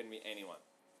school-related. It can be anyone.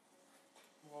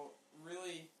 Well,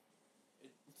 really,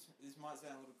 this might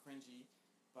sound a little cringy,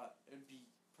 but it would be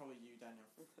probably you, Daniel.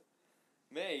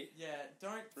 Me? Yeah,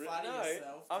 don't flatter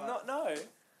yourself. I'm not, no.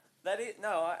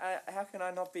 How can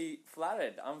I not be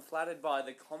flattered? I'm flattered by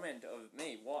the comment of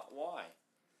me. Why?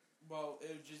 Well, it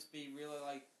would just be really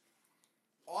like...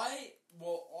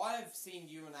 I've seen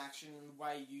you in action and the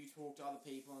way you talk to other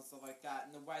people and stuff like that,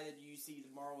 and the way that you see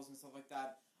the morals and stuff like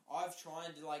that. I've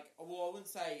tried to, I wouldn't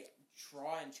say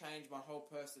try and change my whole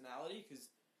personality, because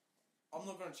I'm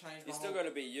not going to change my You're still got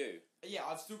to be you. Yeah,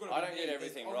 I've still got to be I don't get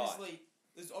everything right.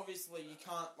 There's obviously, you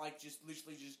can't, just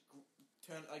literally just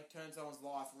turn someone's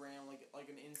life around like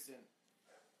an instant.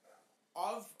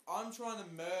 I'm trying to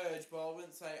merge, but I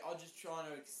wouldn't say, I'm just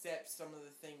trying to accept some of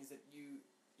the things that you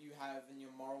have in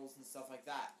your morals and stuff like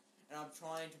that. And I'm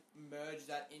trying to merge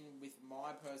that in with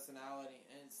my personality.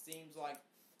 And it seems like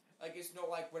it's not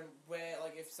like when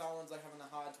if someone's having a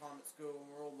hard time at school and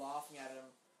we're all laughing at them,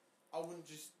 I wouldn't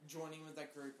just join in with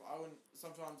that group.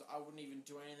 Sometimes I wouldn't even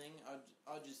do anything.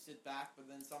 I'd just sit back, but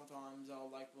then sometimes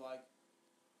I'll be like,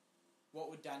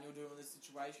 what would Daniel do in this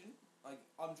situation?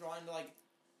 I'm trying to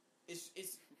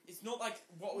it's not like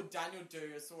what would Daniel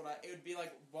do, it would be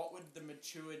like what would the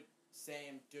matured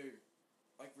Sam do?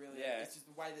 Really. Yeah. It's just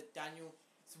the way that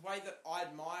it's the way that I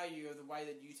admire you, or the way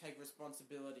that you take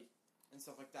responsibility and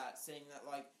stuff like that. Seeing that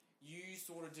you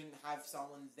sort of didn't have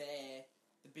someone there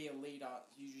to be a leader,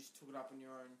 you just took it up on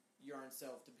your own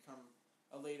self to become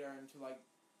a leader and to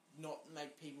not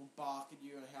make people bark at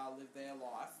you and how to live their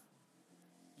life.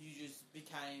 You just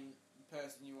became the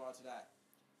person you are today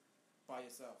by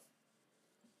yourself.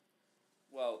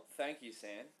 Well, thank you,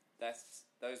 Sam.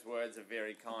 Those words are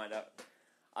very kind.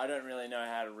 I don't really know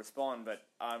how to respond, but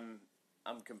I'm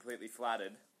completely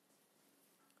flattered.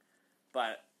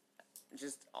 But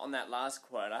just on that last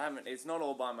quote, it's not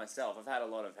all by myself. I've had a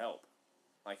lot of help.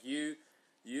 You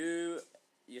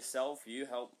yourself, you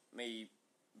help me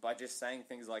by just saying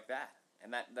things like that.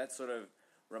 And that sort of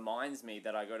reminds me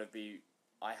that I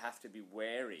have to be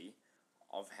wary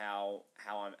of how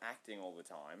I'm acting all the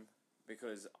time,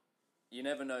 because you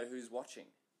never know who's watching,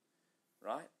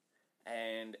 right?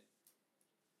 And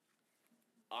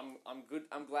I'm good.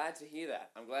 I'm glad to hear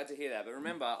that. But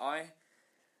remember,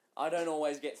 I don't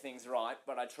always get things right,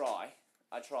 but I try.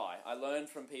 I learn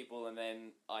from people, and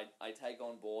then I take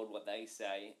on board what they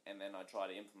say, and then I try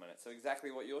to implement it. So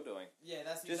exactly what you're doing. Yeah,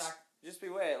 that's Just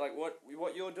beware.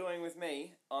 What you're doing with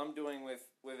me, I'm doing with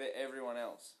everyone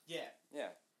else. Yeah. Yeah.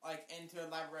 And to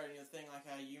elaborate on your thing,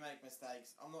 how you make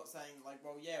mistakes, I'm not saying,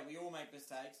 we all make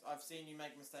mistakes. I've seen you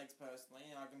make mistakes personally,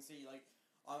 and I can see,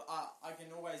 I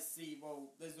can always see,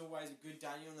 there's always a good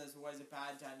Daniel and there's always a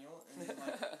bad Daniel, and,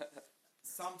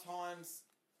 sometimes,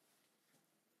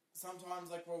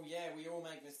 we all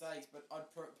make mistakes, but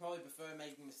I'd probably prefer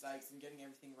making mistakes and getting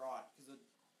everything right, because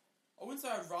I wouldn't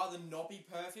say I'd rather not be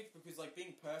perfect, because,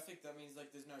 being perfect, that means,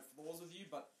 there's no flaws with you,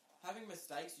 but having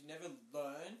mistakes, you never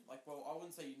learn. I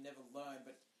wouldn't say you never learn,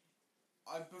 but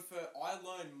I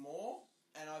learn more,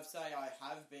 and I'd say I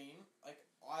have been.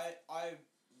 I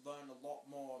learn a lot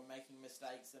more making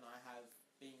mistakes than I have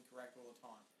being correct all the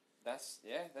time. That's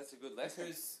a good lesson.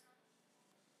 Because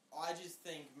I just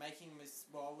think I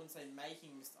wouldn't say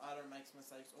making I don't make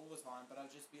mistakes all the time, but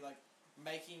I'd just be if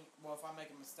I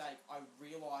make a mistake, I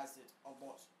realise it a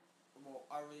lot.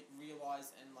 I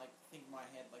realise and think in my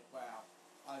head wow,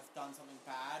 I've done something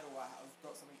bad, or I've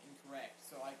got something incorrect.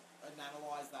 So I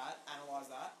analyse that,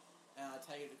 and I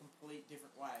take it a complete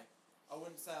different way. I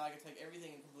wouldn't say I take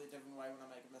everything in a completely different way when I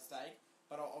make a mistake,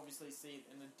 but I'll obviously see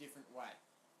it in a different way.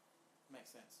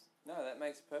 Makes sense. No, that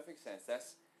makes perfect sense.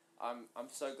 I'm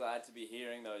so glad to be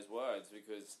hearing those words,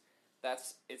 because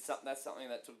that's something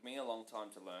that took me a long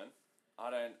time to learn. I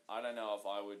don't know if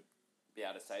I would be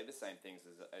able to say the same things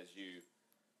as you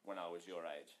when I was your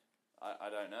age. I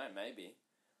don't know, maybe.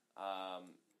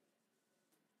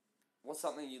 What's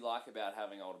something you like about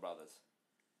having older brothers?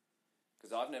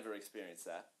 Because I've never experienced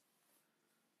that.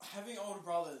 Having older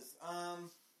brothers, I'm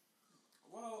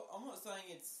not saying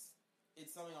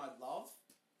it's something I love.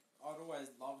 I'd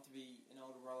always love to be an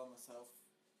older brother myself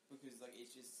because like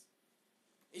it's just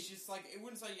like it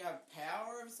wouldn't say you have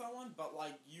power over someone, but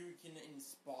like you can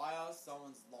inspire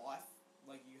someone's life.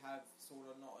 Like you have sort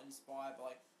of not inspired, but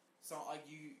like so like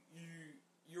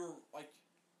you're like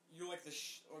you're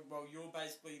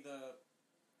basically the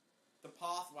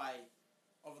pathway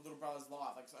of a little brother's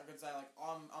life. Like so I could say like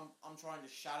I'm trying to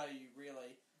shadow you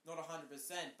really. Not 100%,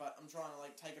 but I'm trying to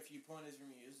like take a few pointers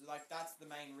from you. It's like that's the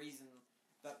main reason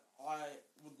that I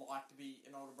would like to be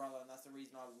an older brother, and that's the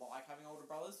reason I like having older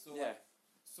brothers. So Yeah.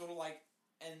 sort of like,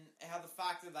 and how the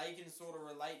fact that they can sort of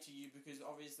relate to you because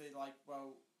obviously like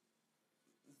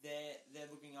they're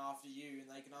looking after you and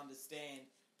they can understand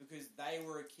because they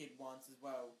were a kid once as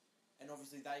well, and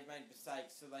obviously they've made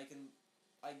mistakes, so they can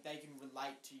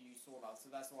relate to you sort of. So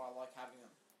that's why I like having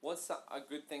them. What's a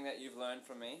good thing that you've learned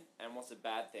from me, and what's a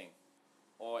bad thing?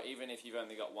 Or even if you've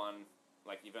only got one,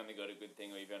 like you've only got a good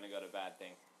thing or you've only got a bad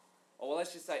thing. Or well,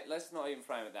 let's just say, let's not even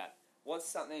frame it that. What's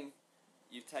something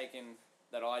you've taken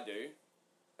that I do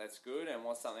that's good, and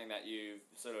what's something that you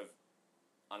sort of,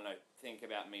 I don't know, think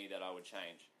about me that I would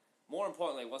change? More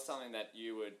importantly, what's something that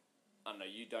you would, I don't know,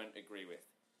 you don't agree with?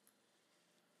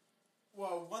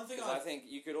 Well, one thing I think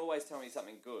you could always tell me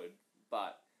something good,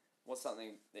 but what's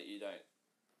something that you don't?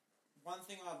 One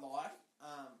thing I like,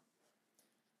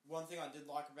 one thing I did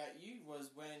like about you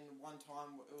was when one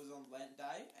time it was on Lent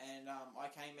Day and I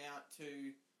came out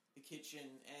to the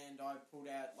kitchen and I pulled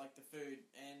out like the food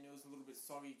and it was a little bit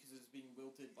soggy because it was being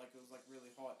wilted, like it was like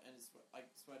really hot and it's like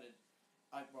sweated.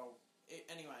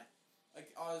 Anyway,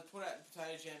 like I put out the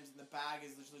potato jams and the bag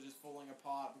is literally just falling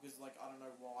apart because like I don't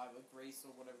know why, the grease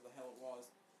or whatever the hell it was.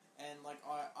 And like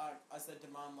I said to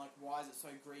Mum, like, why is it so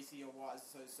greasy or why is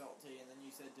it so salty? And then you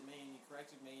said to me and you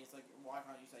corrected me, it's like, why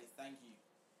can't you say thank you?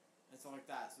 And stuff like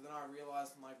that. So then I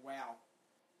realised, I'm like, wow,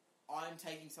 I'm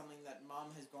taking something that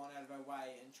Mum has gone out of her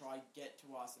way and try get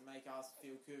to us and make us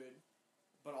feel good,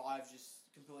 but I've just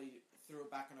completely threw it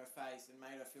back in her face and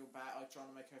made her feel bad, like trying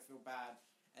to make her feel bad.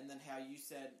 And then how you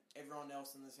said everyone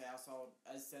else in this household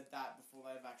has said that before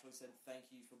they've actually said thank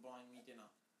you for buying me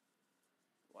dinner.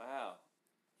 Wow.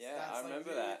 Yeah, So I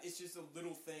remember that. It's just a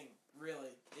little thing,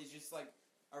 really. It's just like,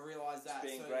 I realised that.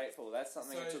 Being grateful. That's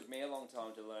something that took me a long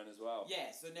time to learn as well. Yeah,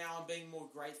 so now I'm being more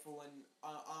grateful and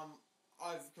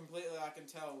I've completely, I can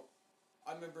tell,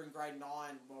 I remember in grade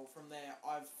 9, well, from there,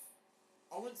 I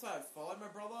wouldn't say I've followed my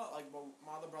brother, like, well,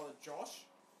 my other brother, Josh.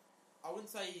 I wouldn't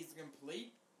say he's a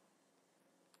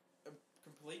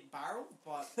complete barrel,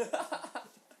 but...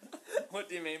 What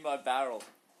do you mean by barrel?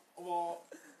 Well,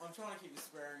 I'm trying to keep the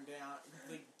swearing down,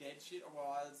 complete dead shit,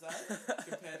 well, I'd say,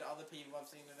 compared to other people I've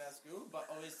seen at our school, but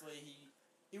obviously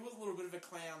he was a little bit of a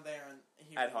clown there.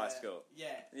 At high school?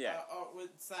 Yeah. Yeah. I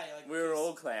would say, like... We were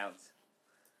all clowns.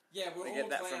 Yeah, we're all get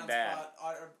that clowns, from Dad. but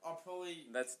I'll probably...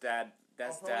 That's Dad.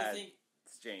 That's I'll probably Dad. think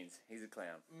It's Jeans. He's a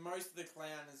clown. most of the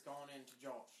clown has gone into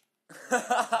Josh.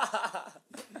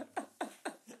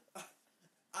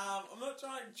 I'm not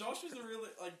trying... Josh is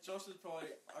Josh is probably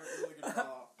a really good brother.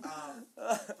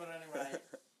 But anyway,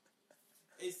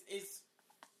 it's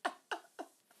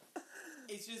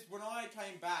just when I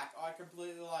came back, I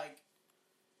completely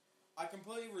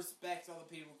respect other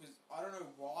people because I don't know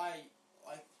why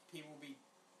like people be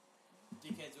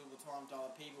dickheads all the time to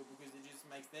other people because it just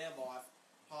makes their life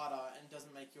harder and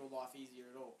doesn't make your life easier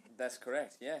at all. That's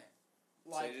correct. Yeah.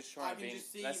 Like, so you're just trying to be.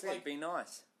 That's like, it. Be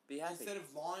nice. Be happy. Instead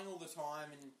of lying all the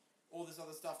time and all this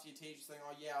other stuff to your teacher saying,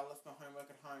 "Oh yeah, I left my homework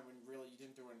at home," when really you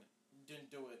didn't do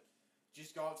it.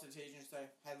 Just go up to the teacher and say,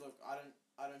 "Hey, look, I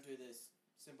don't do this."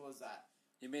 Simple as that.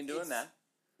 You've been doing that.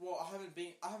 Well, I haven't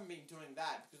been doing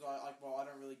that because I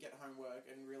don't really get homework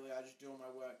and really I just do all my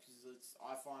work because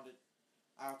I find it,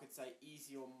 I could say,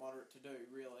 easy or moderate to do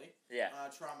really. Yeah. And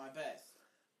I try my best.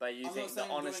 But you think the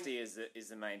honesty is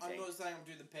the main thing. I'm not saying I'm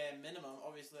doing the bare minimum.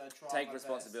 Obviously, I try. Take my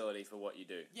responsibility best. for what you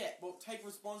do. Yeah, well, take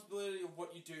responsibility of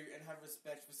what you do and have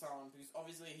respect for someone because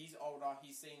obviously he's older,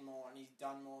 he's seen more, and he's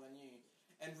done more than you.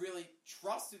 And really,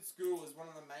 trust at school is one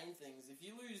of the main things. If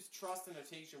you lose trust in a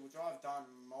teacher, which I've done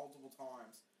multiple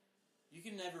times, you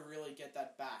can never really get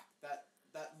that back. That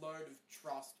load of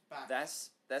trust back. That's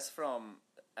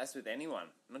with anyone,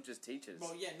 not just teachers.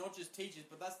 Well, yeah, not just teachers,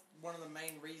 but that's one of the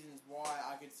main reasons why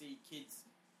I could see kids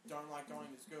don't like going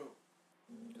to school.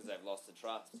 Because they've lost the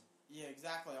trust. Yeah,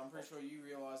 exactly. I'm pretty sure you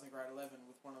realised in grade 11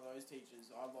 with one of those teachers,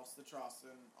 I lost the trust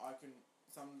and I couldn't...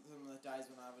 Some of the days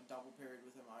when I have a double period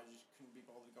with him, I just couldn't be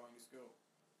bothered going to school.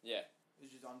 Yeah. It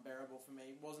was just unbearable for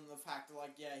me. It wasn't the fact that,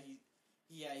 like, he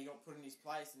got put in his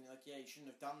place and, like, yeah, he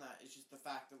shouldn't have done that. It's just the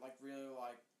fact that, like, really,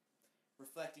 like,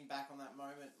 reflecting back on that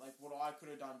moment, like, what I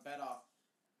could have done better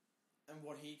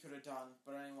what he could have done.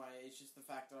 But anyway, it's just the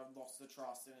fact that I've lost the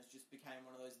trust, and it's just became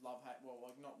one of those love-hate... Well,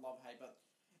 like, not love-hate, but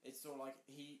it's sort of like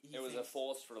he It was a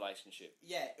forced relationship.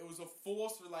 Yeah, it was a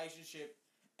forced relationship,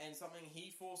 and something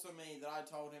he forced on me that I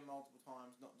told him multiple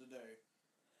times not to do.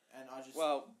 And I just...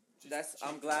 Well, just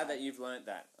I'm glad that you've learnt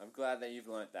that. I'm glad that you've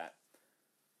learnt that.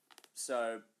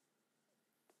 So,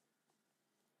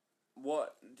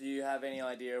 what... Do you have any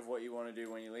idea of what you want to do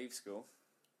when you leave school?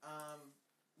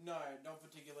 No, not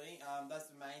particularly. That's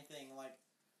the main thing. Like,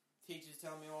 teachers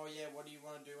tell me, oh yeah, what do you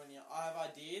want to do when you... I have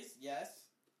ideas,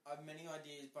 yes. I have many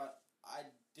ideas, but I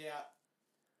doubt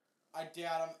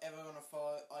I'm ever going to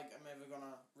follow... Like, I'm ever going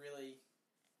to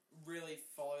really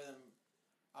follow them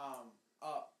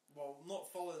up. Well, not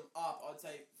follow them up, I'd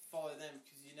say follow them,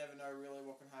 because you never know really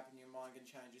what can happen. Your mind can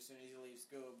change as soon as you leave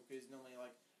school, because normally,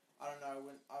 like, I don't know,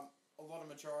 when... a lot of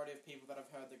majority of people that I've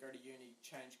heard that go to uni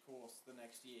change course the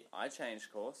next year. I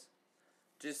changed course.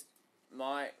 Just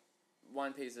my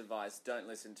one piece of advice, don't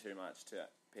listen too much to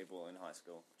people in high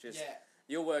school. Just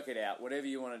you'll work it out. Whatever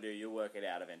you want to do, you'll work it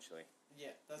out eventually.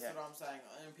 Yeah, that's what I'm saying.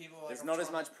 And people are like, there's not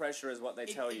as much pressure as what they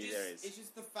tell you there is. It's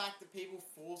just the fact that people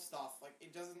force stuff. Like,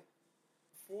 it doesn't...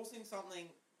 Forcing something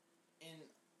in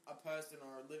a person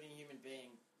or a living human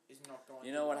being is not going to...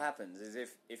 You know what happens is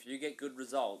if you get good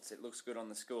results, it looks good on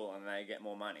the school and they get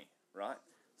more money, right?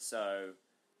 So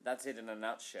that's it in a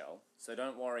nutshell. So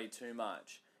don't worry too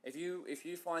much. If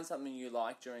you find something you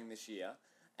like during this year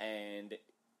and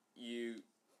you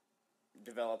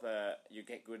you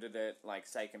get good at it, like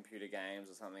say computer games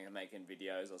or something, or making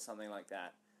videos or something like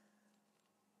that,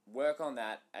 work on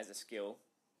that as a skill,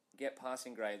 get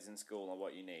passing grades in school on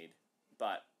what you need.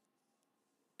 But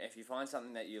if you find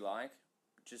something that you like,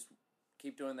 just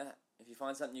keep doing that. If you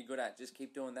find something you're good at, just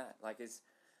keep doing that. Like it's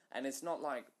not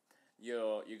like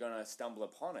you're gonna stumble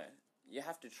upon it. You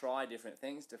have to try different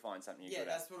things to find something you're good at.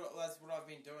 Yeah, that's what I've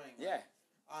been doing. Yeah.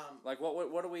 Like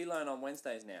what do we learn on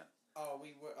Wednesdays now? Oh,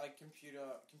 we work like computer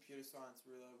science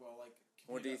really well. Like,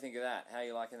 what do you think of that? How are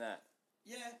you liking that?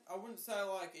 Yeah, I wouldn't say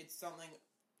like it's something.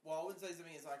 Well, I wouldn't say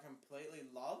something is I completely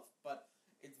love, but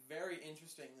it's very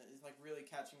interesting. That it's like really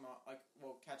catching my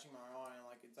eye, and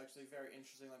like it's actually very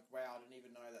interesting. Like, wow, I didn't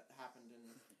even know that happened,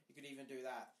 and you could even do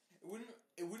that.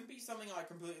 It wouldn't be something I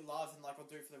completely love and like I'll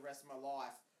do for the rest of my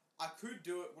life. I could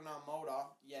do it when I'm older,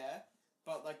 yeah,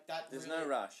 but like that. There's really,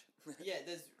 no rush. Yeah,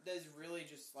 there's really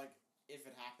just like if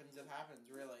it happens, it happens.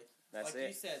 Really, that's like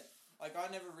it. you said. Like, I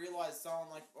never realised someone,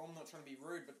 like, I'm not trying to be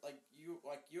rude, but, like, you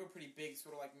were pretty big,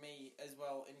 sort of like me, as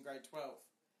well, in grade 12.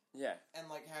 Yeah. And,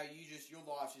 like, how your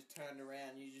life just turned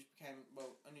around, you just became,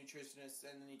 well, a nutritionist,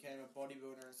 and then you became a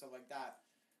bodybuilder and stuff like that.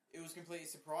 It was completely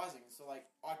surprising. So, like,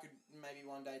 I could maybe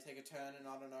one day take a turn and,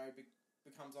 I don't know,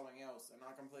 become something else, and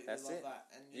I completely love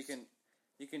that. And you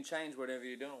can change whatever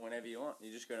you're doing whenever you want. You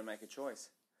just got to make a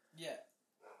choice. Yeah.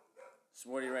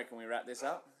 So what do you reckon, we wrap this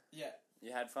up? Yeah.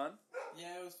 You had fun?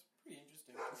 Yeah, it was pretty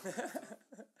interesting.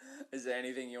 Is there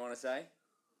anything you want to say?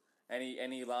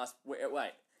 Any last... Wait,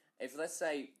 if let's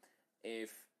say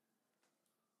if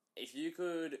you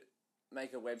could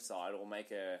make a website or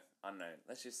make a... I don't know,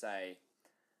 let's just say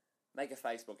make a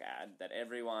Facebook ad that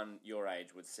everyone your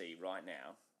age would see right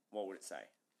now, what would it say?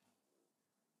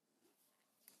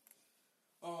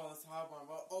 Oh, that's a hard one.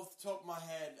 Well, off the top of my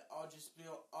head, I'd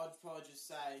probably just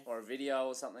say... Or a video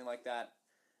or something like that.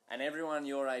 And everyone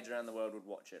your age around the world would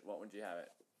watch it. What would you have it?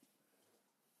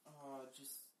 Oh,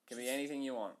 Can be anything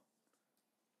you want.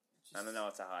 I don't know,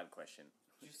 it's a hard question.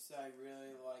 Just say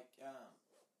really like,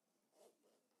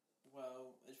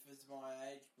 well, if it's my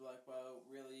age, like, well,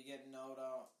 really, you're getting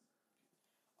older.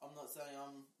 I'm not saying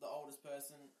I'm the oldest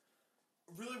person.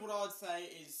 Really, what I'd say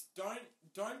is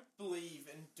don't believe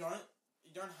and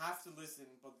you don't have to listen,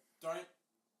 but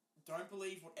don't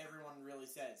believe what everyone really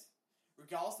says.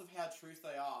 Regardless of how truth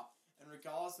they are, and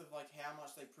regardless of like how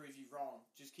much they prove you wrong,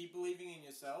 just keep believing in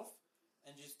yourself,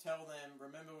 and just tell them,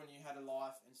 remember when you had a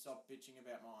life, and stop bitching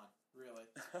about mine. Really,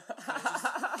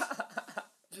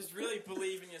 just really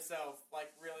believe in yourself. Like,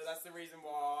 really, that's the reason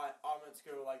why I'm at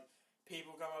school. Like,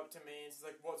 people come up to me and it's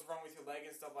like, "What's wrong with your leg?"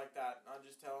 and stuff like that. And I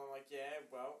just tell them like, "Yeah,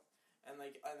 well," and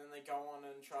then they go on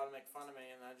and try to make fun of me,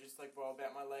 and I just like, well,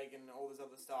 about my leg and all this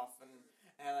other stuff, and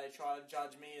how they try to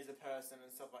judge me as a person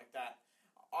and stuff like that.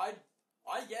 I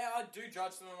do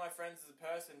judge some of my friends as a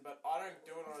person, but I don't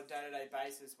do it on a day-to-day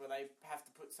basis where they have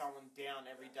to put someone down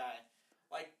every day.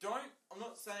 Like, I'm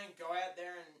not saying go out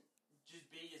there and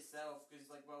just be yourself, because,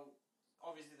 like, well,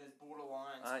 obviously there's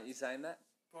borderlines. Aren't you saying that?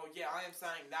 Well, yeah, I am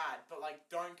saying that, but, like,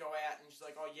 don't go out and just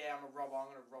like, oh, yeah, I'm a robber,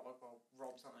 I'm going to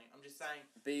rob something. I'm just saying...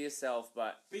 Be yourself,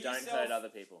 but don't hurt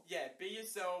other people. Yeah, be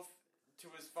yourself. to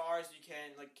as far as you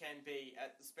can be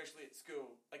especially at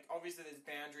school. Like obviously there's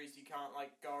boundaries. You can't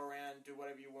go around do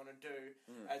whatever you want to do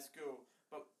at school.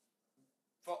 But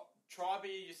try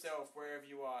be yourself wherever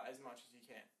you are as much as you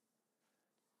can.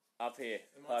 Up here.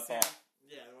 It High might sound, five.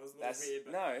 yeah, it was a little weird.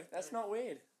 But no, that's not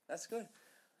weird. That's good.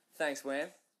 Thanks, Wham.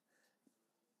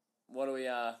 What are we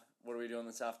doing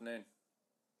this afternoon?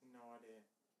 No idea.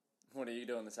 What are you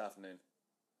doing this afternoon?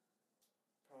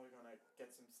 Probably gonna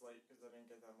get some sleep because I didn't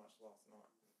get that much last night.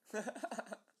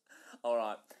 All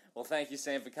right. Well, thank you,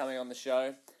 Sam, for coming on the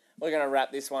show. We're going to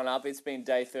wrap this one up. It's been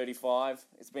day 35.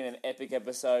 It's been an epic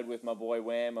episode with my boy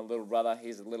Wham, my little brother.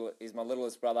 He's my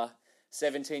littlest brother,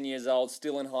 17 years old,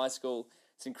 still in high school.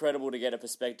 It's incredible to get a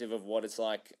perspective of what it's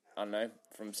like, I don't know,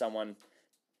 from someone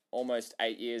almost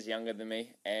 8 years younger than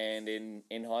me and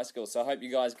in high school. So I hope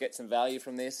you guys get some value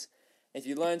from this. If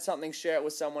you learned something, share it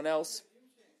with someone else.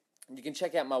 You can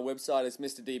check out my website. It's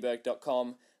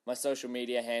mrdbourke.com. My social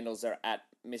media handles are at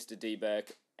Mr. D.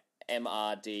 Bourke,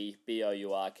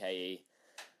 MRDBOURKE.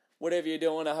 Whatever you're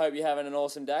doing, I hope you're having an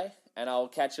awesome day, and I'll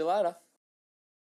catch you later.